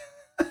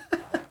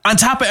 On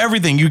top of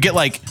everything, you get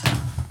like,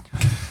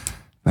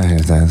 but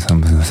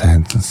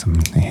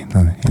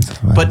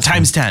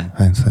times 10.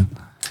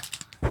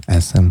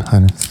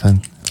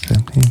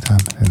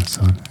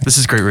 This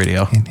is great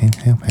radio.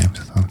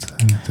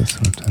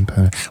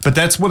 But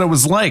that's what it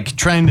was like,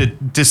 trying to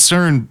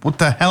discern what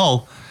the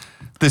hell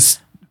this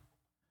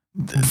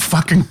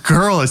fucking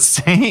girl is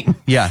saying.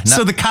 Yeah,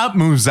 So the cop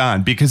moves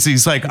on because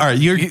he's like, all right,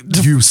 you're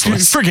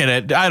useless. Forget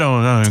it. I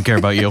don't even care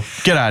about you.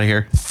 Get out of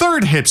here.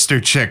 Third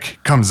hipster chick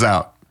comes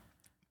out.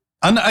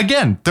 And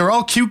again, they're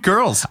all cute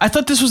girls. I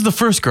thought this was the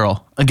first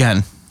girl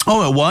again.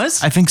 Oh, it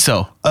was? I think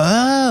so.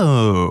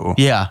 Oh.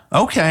 Yeah.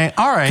 Okay.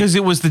 All right. Because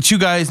it was the two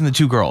guys and the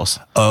two girls.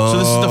 So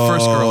this is the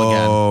first girl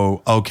again.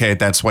 Oh, okay.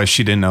 That's why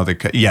she didn't know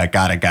the. Yeah,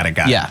 got it.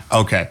 Yeah.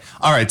 Okay.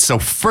 All right. So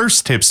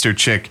first hipster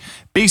chick,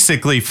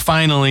 basically,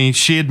 finally,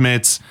 she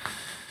admits,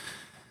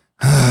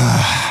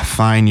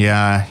 fine.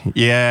 Yeah.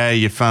 Yeah.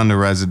 You found the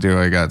residue.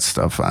 I got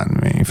stuff on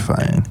me.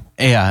 Fine.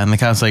 Yeah. And the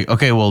cop's like,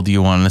 okay, well, do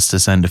you want us to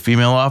send a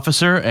female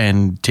officer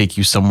and take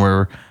you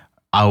somewhere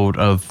out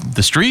of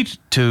the street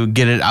to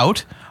get it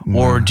out?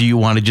 Or do you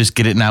want to just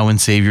get it now and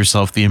save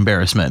yourself the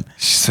embarrassment?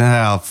 She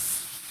said, oh,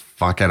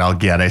 fuck it. I'll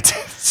get it.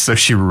 So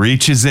she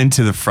reaches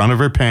into the front of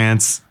her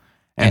pants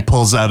and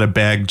pulls out a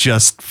bag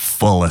just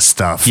full of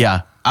stuff.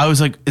 Yeah. I was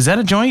like, is that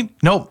a joint?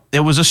 Nope. It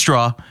was a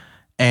straw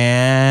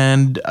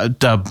and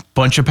a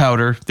bunch of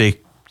powder. They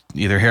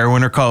either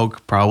heroin or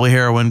coke, probably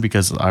heroin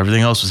because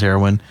everything else was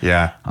heroin.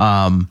 Yeah.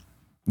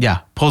 Yeah.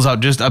 Pulls out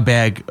just a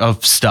bag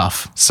of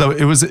stuff. So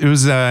it was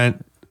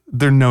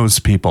their nose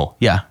people.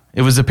 Yeah.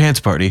 It was a pants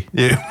party.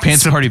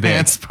 Pants party bag.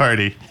 Pants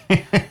party.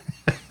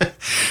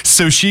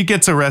 So she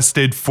gets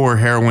arrested for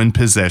heroin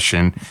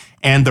possession,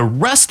 and the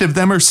rest of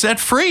them are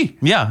set free.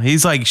 Yeah.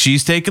 He's like,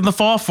 she's taking the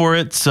fall for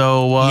it.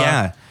 So,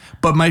 Yeah.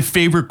 But my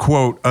favorite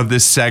quote of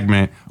this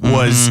segment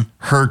was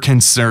her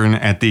concern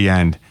at the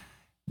end.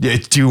 Do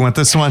you want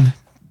this one?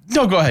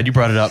 No, go ahead. You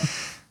brought it up.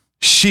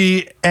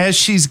 She, as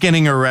she's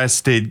getting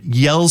arrested,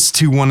 yells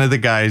to one of the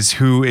guys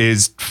who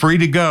is free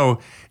to go,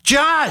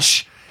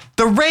 Josh,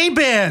 the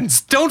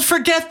Ray-Bans, don't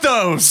forget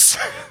those.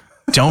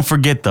 Don't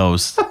forget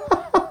those.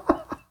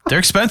 They're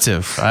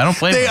expensive. I don't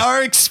blame They them.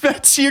 are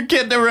expensive. You're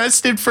getting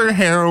arrested for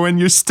heroin.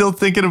 You're still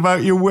thinking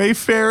about your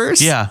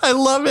Wayfarers. Yeah. I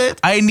love it.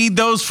 I need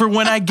those for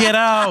when I get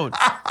out.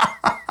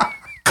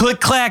 Click,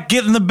 clack,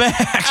 get in the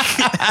back.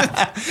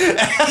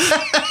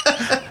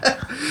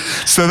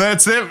 So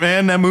that's it,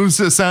 man. That moves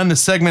us on to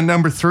segment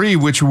number 3,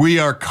 which we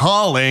are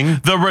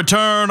calling The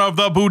return of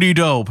the booty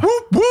dope.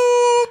 Whoop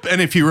Whoop. And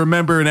if you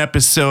remember an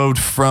episode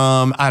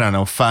from, I don't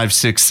know, 5,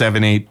 6,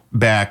 7, 8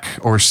 back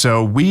or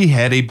so, we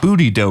had a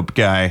booty dope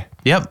guy.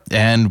 Yep.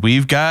 And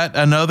we've got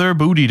another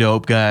booty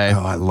dope guy.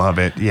 Oh, I love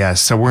it. Yeah.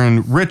 So we're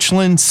in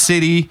Richland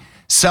City,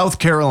 South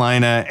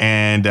Carolina,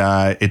 and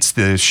it's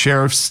the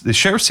sheriff's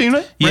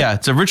unit? Yeah,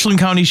 it's a Richland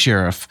County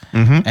Sheriff.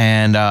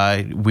 And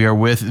we are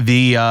with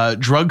the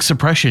drug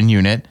suppression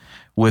unit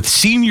with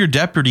Senior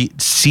Deputy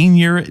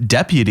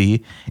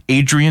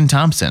Adrian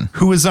Thompson.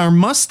 Who is our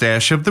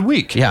mustache of the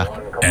week. Yeah,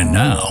 And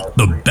now,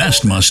 the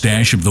best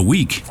mustache of the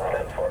week.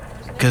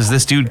 because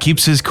this dude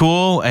keeps his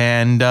cool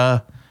and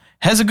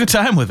has a good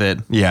time with it.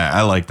 Yeah,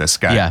 I like this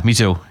guy. Yeah, me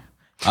too.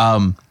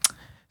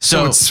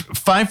 So it's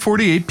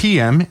 5:48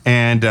 p.m.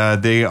 and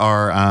they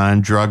are on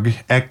drug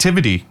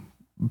activity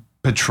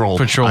patrol.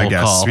 I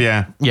guess. call.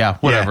 Yeah,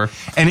 whatever.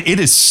 Yeah. And it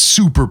is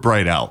super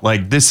bright out.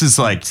 Like this is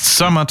like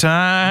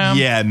Summertime.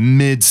 yeah,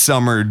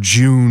 midsummer,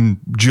 June,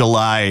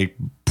 July,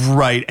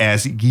 bright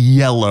as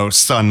yellow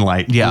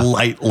sunlight. Yeah.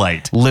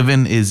 light.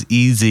 Living is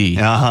easy.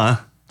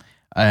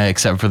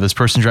 Except for this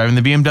person driving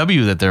the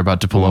BMW that they're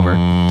about to pull over.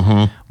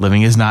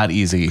 Living is not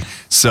easy.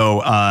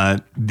 So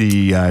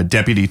the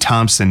Deputy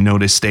Thompson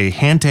noticed a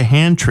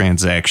hand-to-hand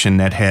transaction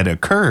that had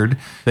occurred.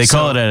 They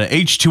call it an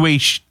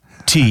H2HT.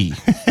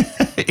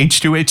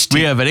 H2HT.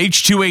 We have an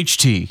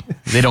H2HT.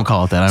 They don't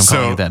call it that. I'm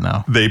calling it that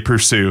now. They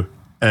pursue.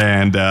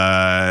 And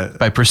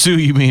By pursue,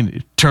 you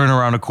mean turn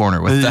around a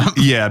corner with them.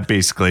 yeah,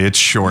 basically, it's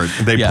short.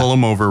 They Yeah. pull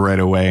him over right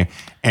away.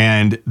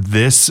 And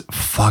this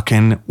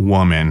fucking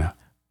woman,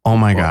 oh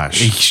my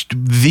gosh.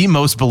 The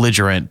most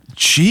belligerent.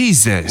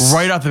 Jesus.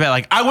 Right off the bat,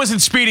 like, I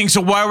wasn't speeding, so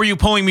why were you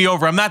pulling me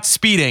over? I'm not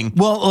speeding.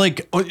 Well,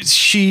 like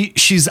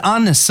she's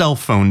on the cell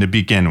phone to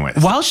begin with.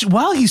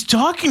 While he's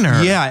talking to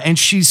her. Yeah, and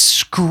she's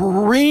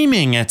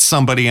screaming at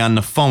somebody on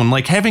the phone,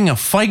 like having a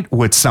fight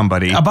with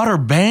somebody. About her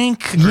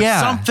bank or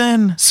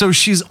something. So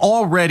she's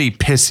already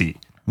pissy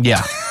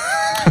Yeah.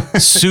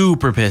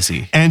 Super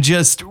pissy. and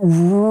just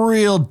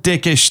real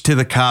dickish to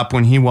the cop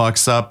when he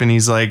walks up and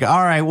he's like,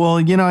 all right, well,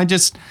 I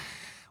just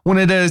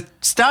wanted to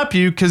stop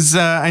you because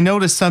I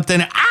noticed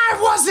something. I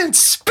wasn't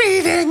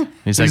speeding.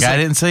 He's like, I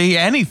didn't say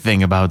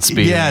anything about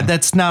speeding. Yeah,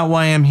 that's not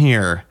why I'm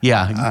here.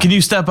 Yeah. Can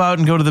you step out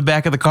and go to the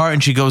back of the car?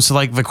 And she goes to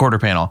like the quarter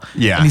panel.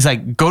 Yeah. And he's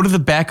like, go to the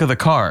back of the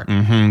car.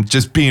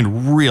 Just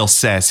being real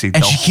sassy.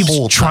 And she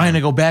keeps trying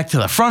to go back to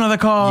the front of the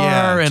car.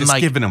 Yeah, and just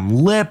like giving him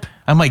lip.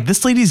 I'm like,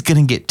 this lady's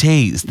going to get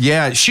tased.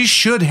 Yeah, she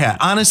should have.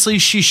 Honestly,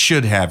 she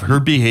should have. Her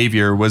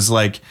behavior was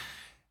like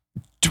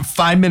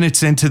 5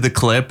 minutes into the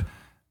clip,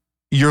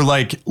 you're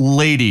like,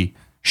 lady,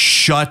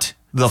 shut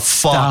the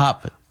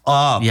Stop. fuck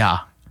up. Yeah.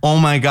 Oh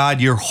my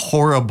God, you're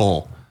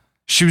horrible.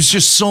 She was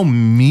just so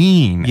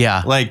mean.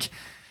 Yeah. Like,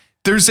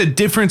 there's a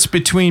difference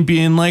between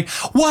being like,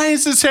 why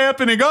is this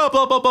happening? Oh,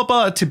 blah, blah, blah,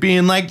 blah, to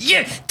being like,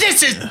 yeah,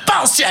 this is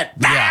bullshit.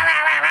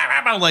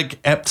 Yeah. Like,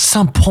 at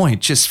some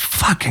point, just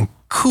fucking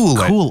cool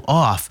it. Cool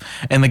off.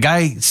 And the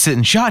guy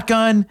sitting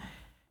shotgun,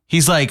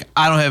 he's like,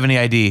 I don't have any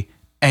ID.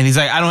 And he's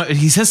like,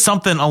 he says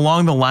something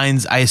along the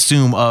lines, I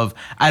assume, of,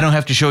 I don't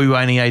have to show you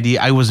any ID.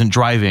 I wasn't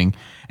driving.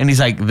 And he's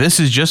like, this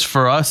is just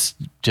for us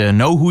to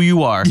know who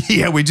you are.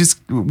 Yeah, we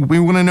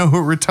want to know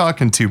who we're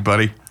talking to,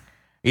 buddy.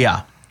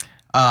 Yeah.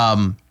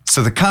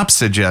 So the cop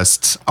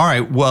suggests, all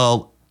right,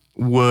 well,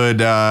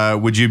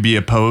 would you be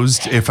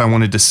opposed if I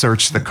wanted to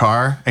search the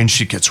car? And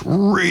she gets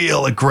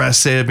real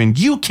aggressive and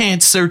you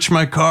can't search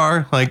my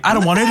car. Like, I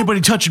don't want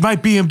anybody touching my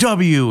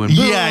BMW. And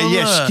blah, yeah, blah,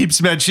 yeah. blah. She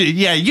keeps mentioning,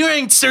 yeah, you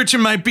ain't searching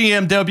my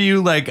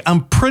BMW. Like,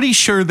 I'm pretty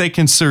sure they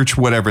can search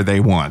whatever they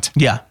want.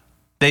 Yeah.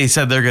 They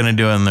said they're going to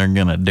do it and they're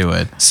going to do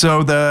it.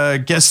 So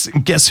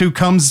guess who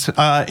comes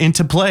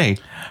into play?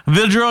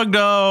 The drug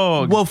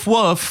dog. Woof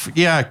woof.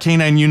 Yeah,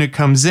 canine unit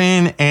comes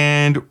in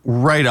and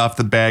right off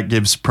the bat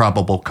gives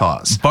probable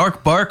cause.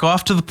 Bark, bark,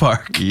 off to the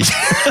park.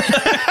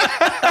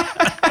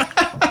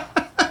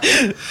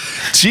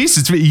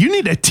 Jesus, you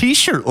need a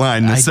t-shirt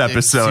line this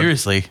episode.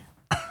 Seriously.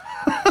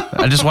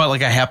 I just want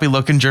like a happy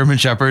looking German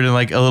Shepherd and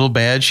like a little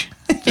badge.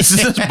 This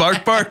is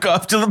bark, bark,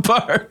 off to the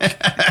park.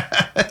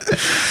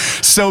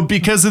 So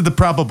because of the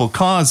probable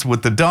cause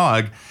with the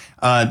dog,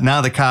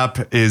 now the cop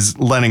is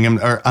letting him,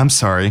 or I'm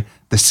sorry,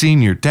 the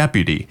senior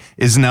deputy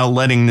is now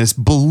letting this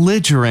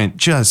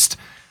belligerent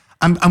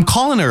I'm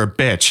calling her a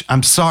bitch.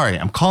 I'm sorry.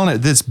 I'm calling it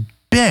this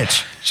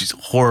bitch. She's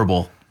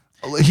horrible.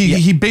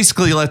 He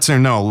basically lets her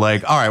know,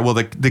 like, all right, well,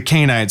 the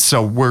canine,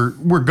 so we're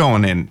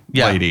going in,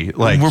 lady.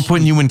 Like, we're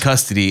putting you in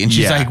custody. And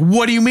she's Yeah. like,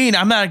 what do you mean?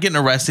 I'm not getting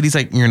arrested. He's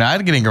like, you're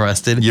not getting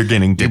arrested. You're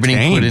getting You're being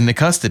detained. put into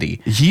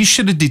custody. he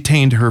should have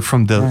detained her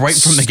from the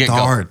get-go.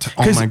 start.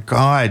 Oh 'Cause- my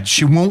God.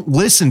 She won't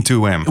listen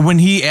to him. When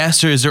he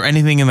asked her, is there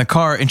anything in the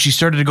car? And she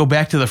started to go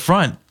back to the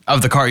front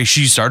of the car.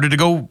 She started to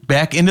go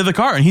back into the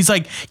car. And he's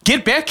like,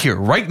 get back here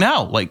right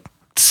now. Like,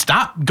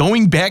 stop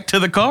going back to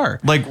the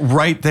car. Like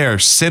right there,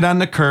 sit on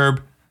the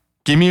curb,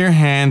 give me your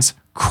hands,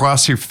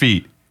 cross your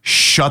feet,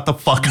 shut the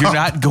fuck You're up.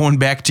 not going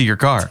back to your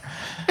car.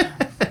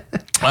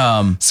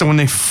 So when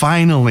they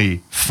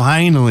finally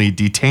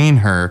detain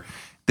her,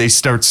 they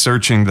start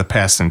searching the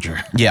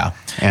passenger. Yeah.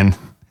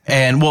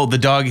 And well, the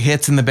dog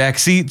hits in the back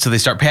seat, so they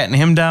start patting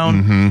him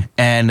down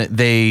and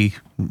they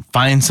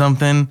find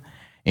something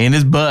in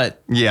his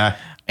butt Yeah.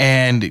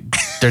 and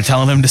they're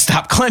telling him to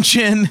stop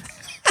clenching.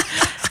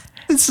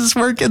 This is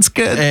where it gets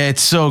good.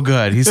 It's so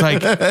good. He's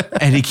like,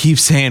 and he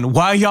keeps saying,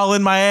 why y'all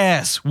in my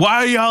ass?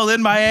 Why are y'all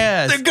in my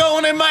ass? They're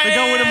going in my ass. They're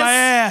going in my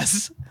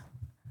ass.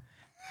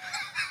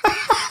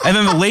 And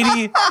then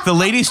the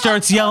lady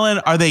starts yelling,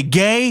 are they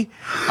gay?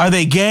 Are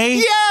they gay?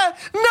 Yeah.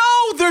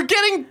 No, they're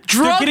getting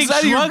drugs,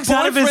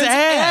 out of his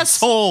ass.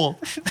 asshole.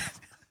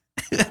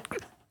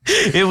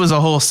 It was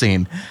a whole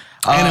scene.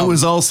 And it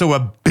was also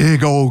a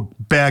big old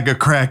bag of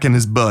crack in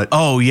his butt.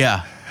 Oh,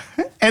 yeah.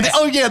 And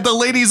the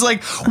lady's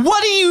like,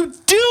 what are you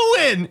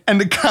doing? And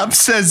the cop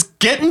says,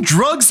 getting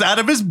drugs out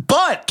of his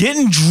butt.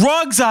 Getting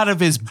drugs out of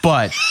his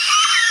butt.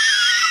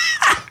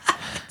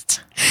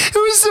 It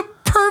was a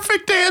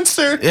perfect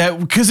answer. Yeah,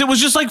 because it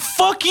was just like,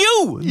 fuck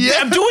you. Yeah.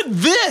 I'm doing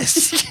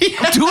this.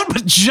 I'm doing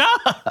my job.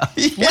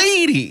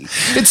 Lady.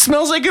 It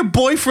smells like your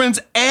boyfriend's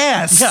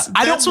ass. Yeah,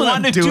 I That's don't what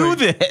want I'm to do doing.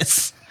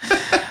 this.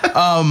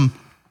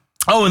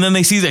 Oh, and then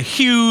they seize a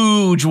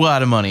huge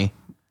wad of money.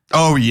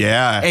 Oh,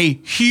 yeah. A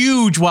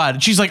huge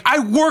wad. She's like, I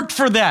worked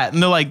for that.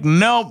 And they're like,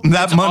 nope.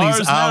 That it's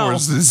money's now.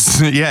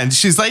 ours. Yeah. And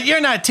she's like,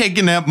 you're not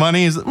taking that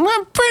money. He's like, well,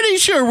 I'm pretty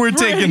sure we're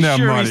taking that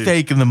money. He's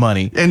taking the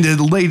money. And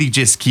the lady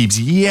just keeps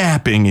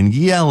yapping and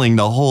yelling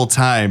the whole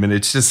time. And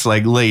it's just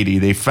like, lady,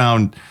 they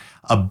found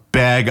a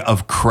bag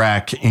of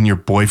crack in your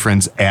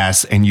boyfriend's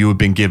ass, and you have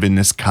been giving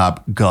this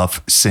cop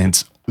guff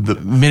since the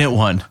Minute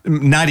 1.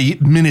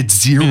 minute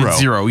zero. Minute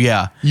 0,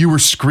 yeah. You were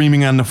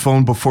screaming on the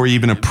phone before you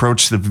even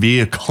approached the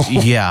vehicle.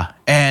 Yeah.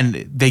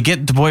 And they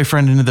get the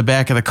boyfriend into the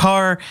back of the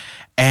car,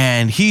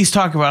 and he's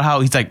talking about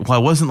how he's like, well, I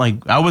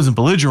wasn't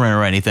belligerent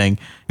or anything. And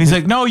he's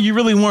like, no, you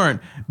really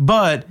weren't,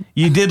 but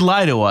you did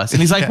lie to us. And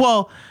he's like,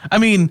 well, I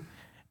mean,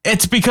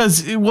 it's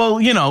because,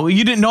 well, you know,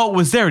 you didn't know it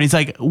was there. And he's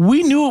like,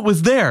 we knew it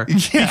was there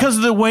because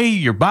of the way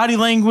your body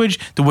language,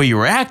 the way you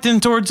were acting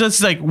towards us.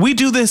 He's like, we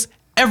do this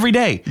every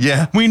day.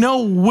 Yeah. We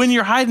know when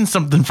you're hiding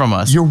something from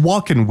us. You're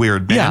walking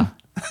weird, man.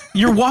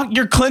 Yeah.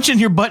 You're clenching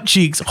your butt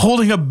cheeks,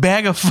 holding a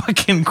bag of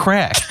fucking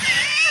crack.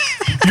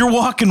 You're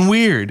walking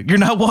weird. You're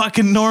not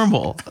walking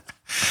normal.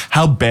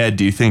 How bad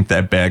do you think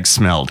that bag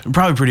smelled?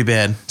 Probably pretty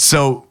bad.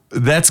 So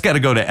that's got to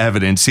go to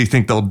evidence. You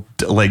think they'll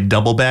like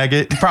double bag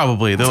it?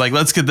 Probably. They're like,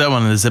 let's get that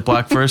one in the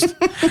Ziploc first.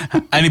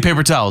 I need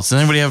paper towels. Does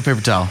anybody have a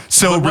paper towel?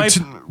 So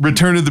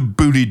Return of the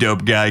Booty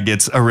Dope guy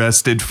gets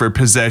arrested for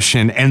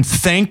possession, and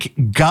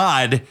thank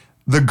God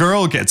the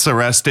girl gets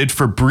arrested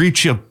for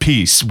breach of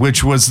peace,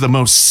 which was the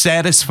most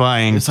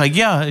satisfying. It's like,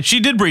 yeah, she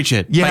did breach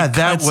it. Yeah, like,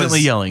 that constantly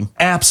was yelling.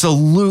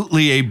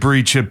 Absolutely a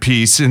breach of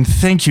peace, and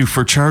thank you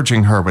for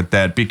charging her with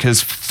that,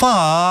 because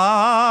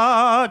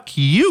fuck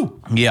you.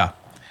 Yeah.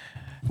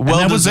 Well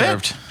that was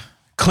deserved.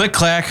 Click,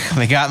 clack,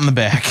 they got in the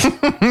back.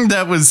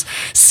 That was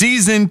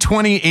season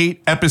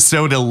 28,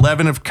 episode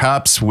 11 of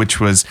Cops, which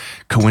was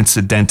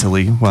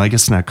coincidentally, well, I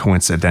guess not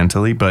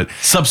coincidentally, but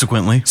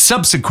subsequently,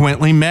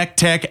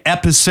 MacTac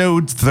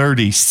episode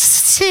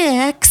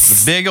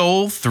 36. Big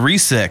old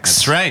 3-6.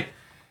 That's right.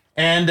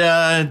 And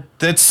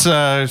that's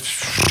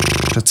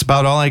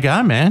about all I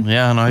got, man.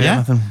 Yeah, no,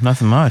 yeah,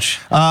 nothing much.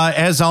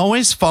 As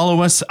always,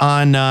 follow us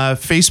on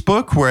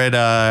Facebook. We're at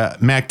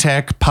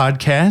MacTac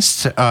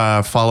Podcast.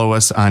 Follow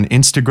us on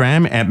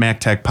Instagram at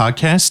MacTac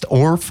Podcast,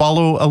 or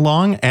follow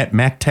along at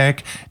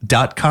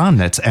MacTac.com.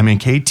 That's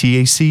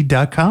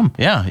MNKTAC.com.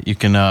 Yeah, you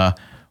can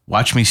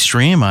watch me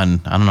stream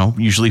on, I don't know,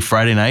 usually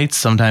Friday nights,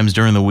 sometimes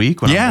during the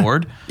week when I'm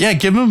bored. Yeah,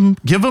 give them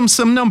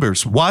some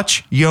numbers.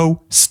 Watch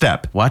Yo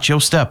Step. Watch Yo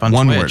Step on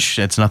One Twitch.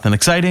 word. It's nothing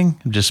exciting.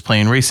 I'm just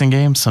playing racing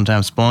games,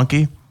 sometimes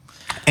Spelunky.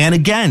 And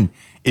again,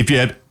 if you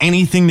have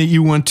anything that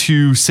you want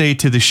to say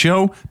to the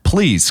show,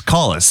 please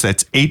call us.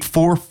 That's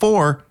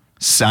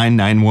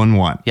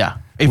 844-SIGN-911. Yeah,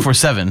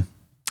 847.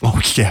 Oh,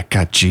 yeah.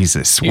 God,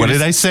 Jesus. What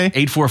did I say?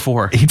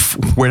 844.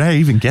 Where did I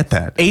even get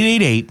that?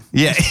 888.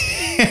 Yeah.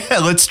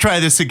 Let's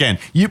try this again.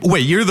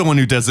 You're the one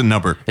who does the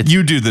number.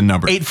 You do the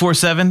number.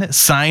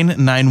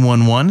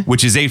 847-SIGN-911.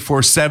 Which is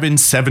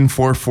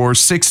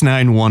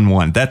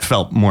 847-744-6911. That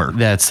felt more.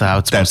 That's how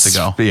it's supposed to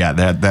go. Yeah,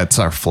 that's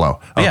our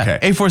flow. Okay.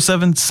 Yeah,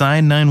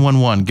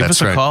 847-SIGN-911. Give That's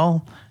us a right.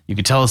 call. You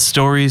can tell us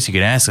stories. You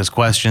can ask us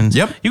questions.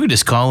 Yep. You can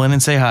just call in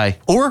and say hi.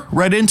 Or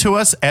write into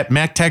us at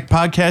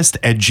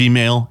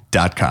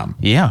MacTacPodcast@gmail.com.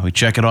 Yeah, we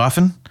check it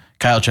often.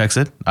 Kyle checks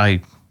it. I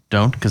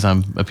don't, because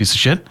I'm a piece of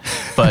shit.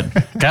 But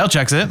Kyle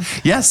checks it.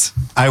 Yes,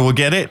 I will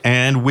get it,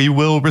 and we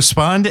will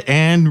respond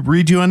and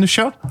read you on the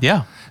show.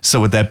 Yeah. So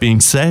with that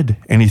being said,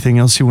 anything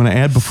else you want to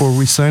add before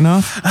we sign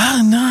off?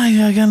 No,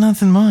 I got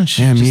nothing much.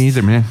 Yeah, Just me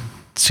either, man.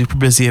 super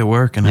busy at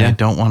work, and I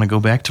don't want to go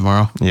back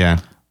tomorrow. Yeah.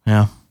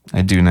 Yeah.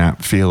 I do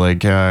not feel like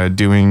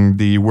doing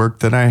the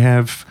work that I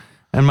have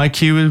in my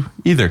queue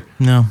either.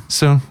 No.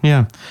 So,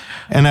 yeah.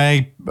 And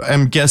I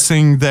am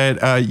guessing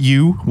that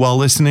you, while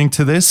listening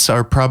to this,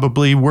 are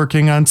probably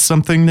working on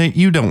something that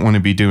you don't want to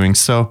be doing.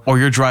 So, Or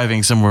you're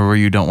driving somewhere where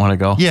you don't want to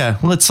go. yeah,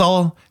 let's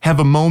all have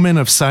a moment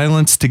of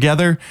silence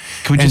together.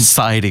 Can we just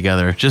sigh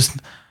together? Just,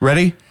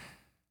 Ready?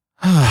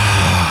 damn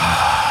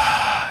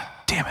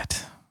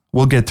it.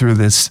 We'll get through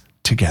this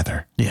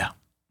together. Yeah.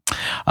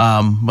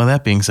 Well,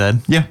 that being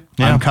said. Yeah.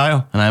 Yeah. I'm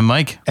Kyle. And I'm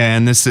Mike.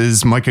 And this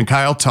is Mike and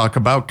Kyle Talk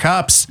About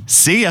Cops.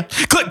 See ya.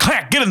 Click,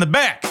 clack, get in the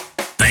back.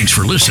 Thanks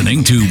for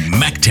listening to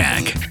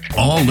MacTac.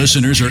 All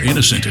listeners are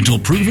innocent until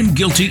proven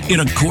guilty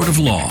in a court of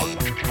law.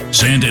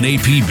 Send an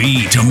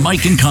APB to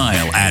Mike and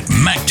Kyle at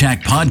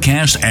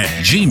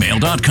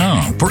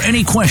MacTacPodcast@gmail.com for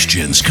any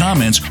questions,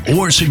 comments,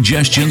 or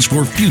suggestions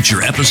for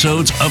future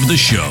episodes of the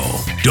show.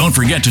 Don't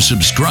forget to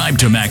subscribe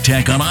to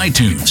MacTac on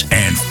iTunes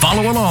and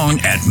follow along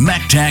at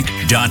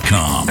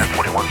MacTac.com.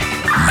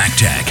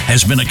 MacTac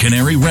has been a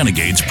Canary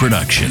Renegades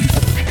production.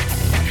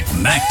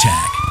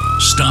 MacTac.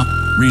 Stop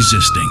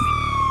resisting.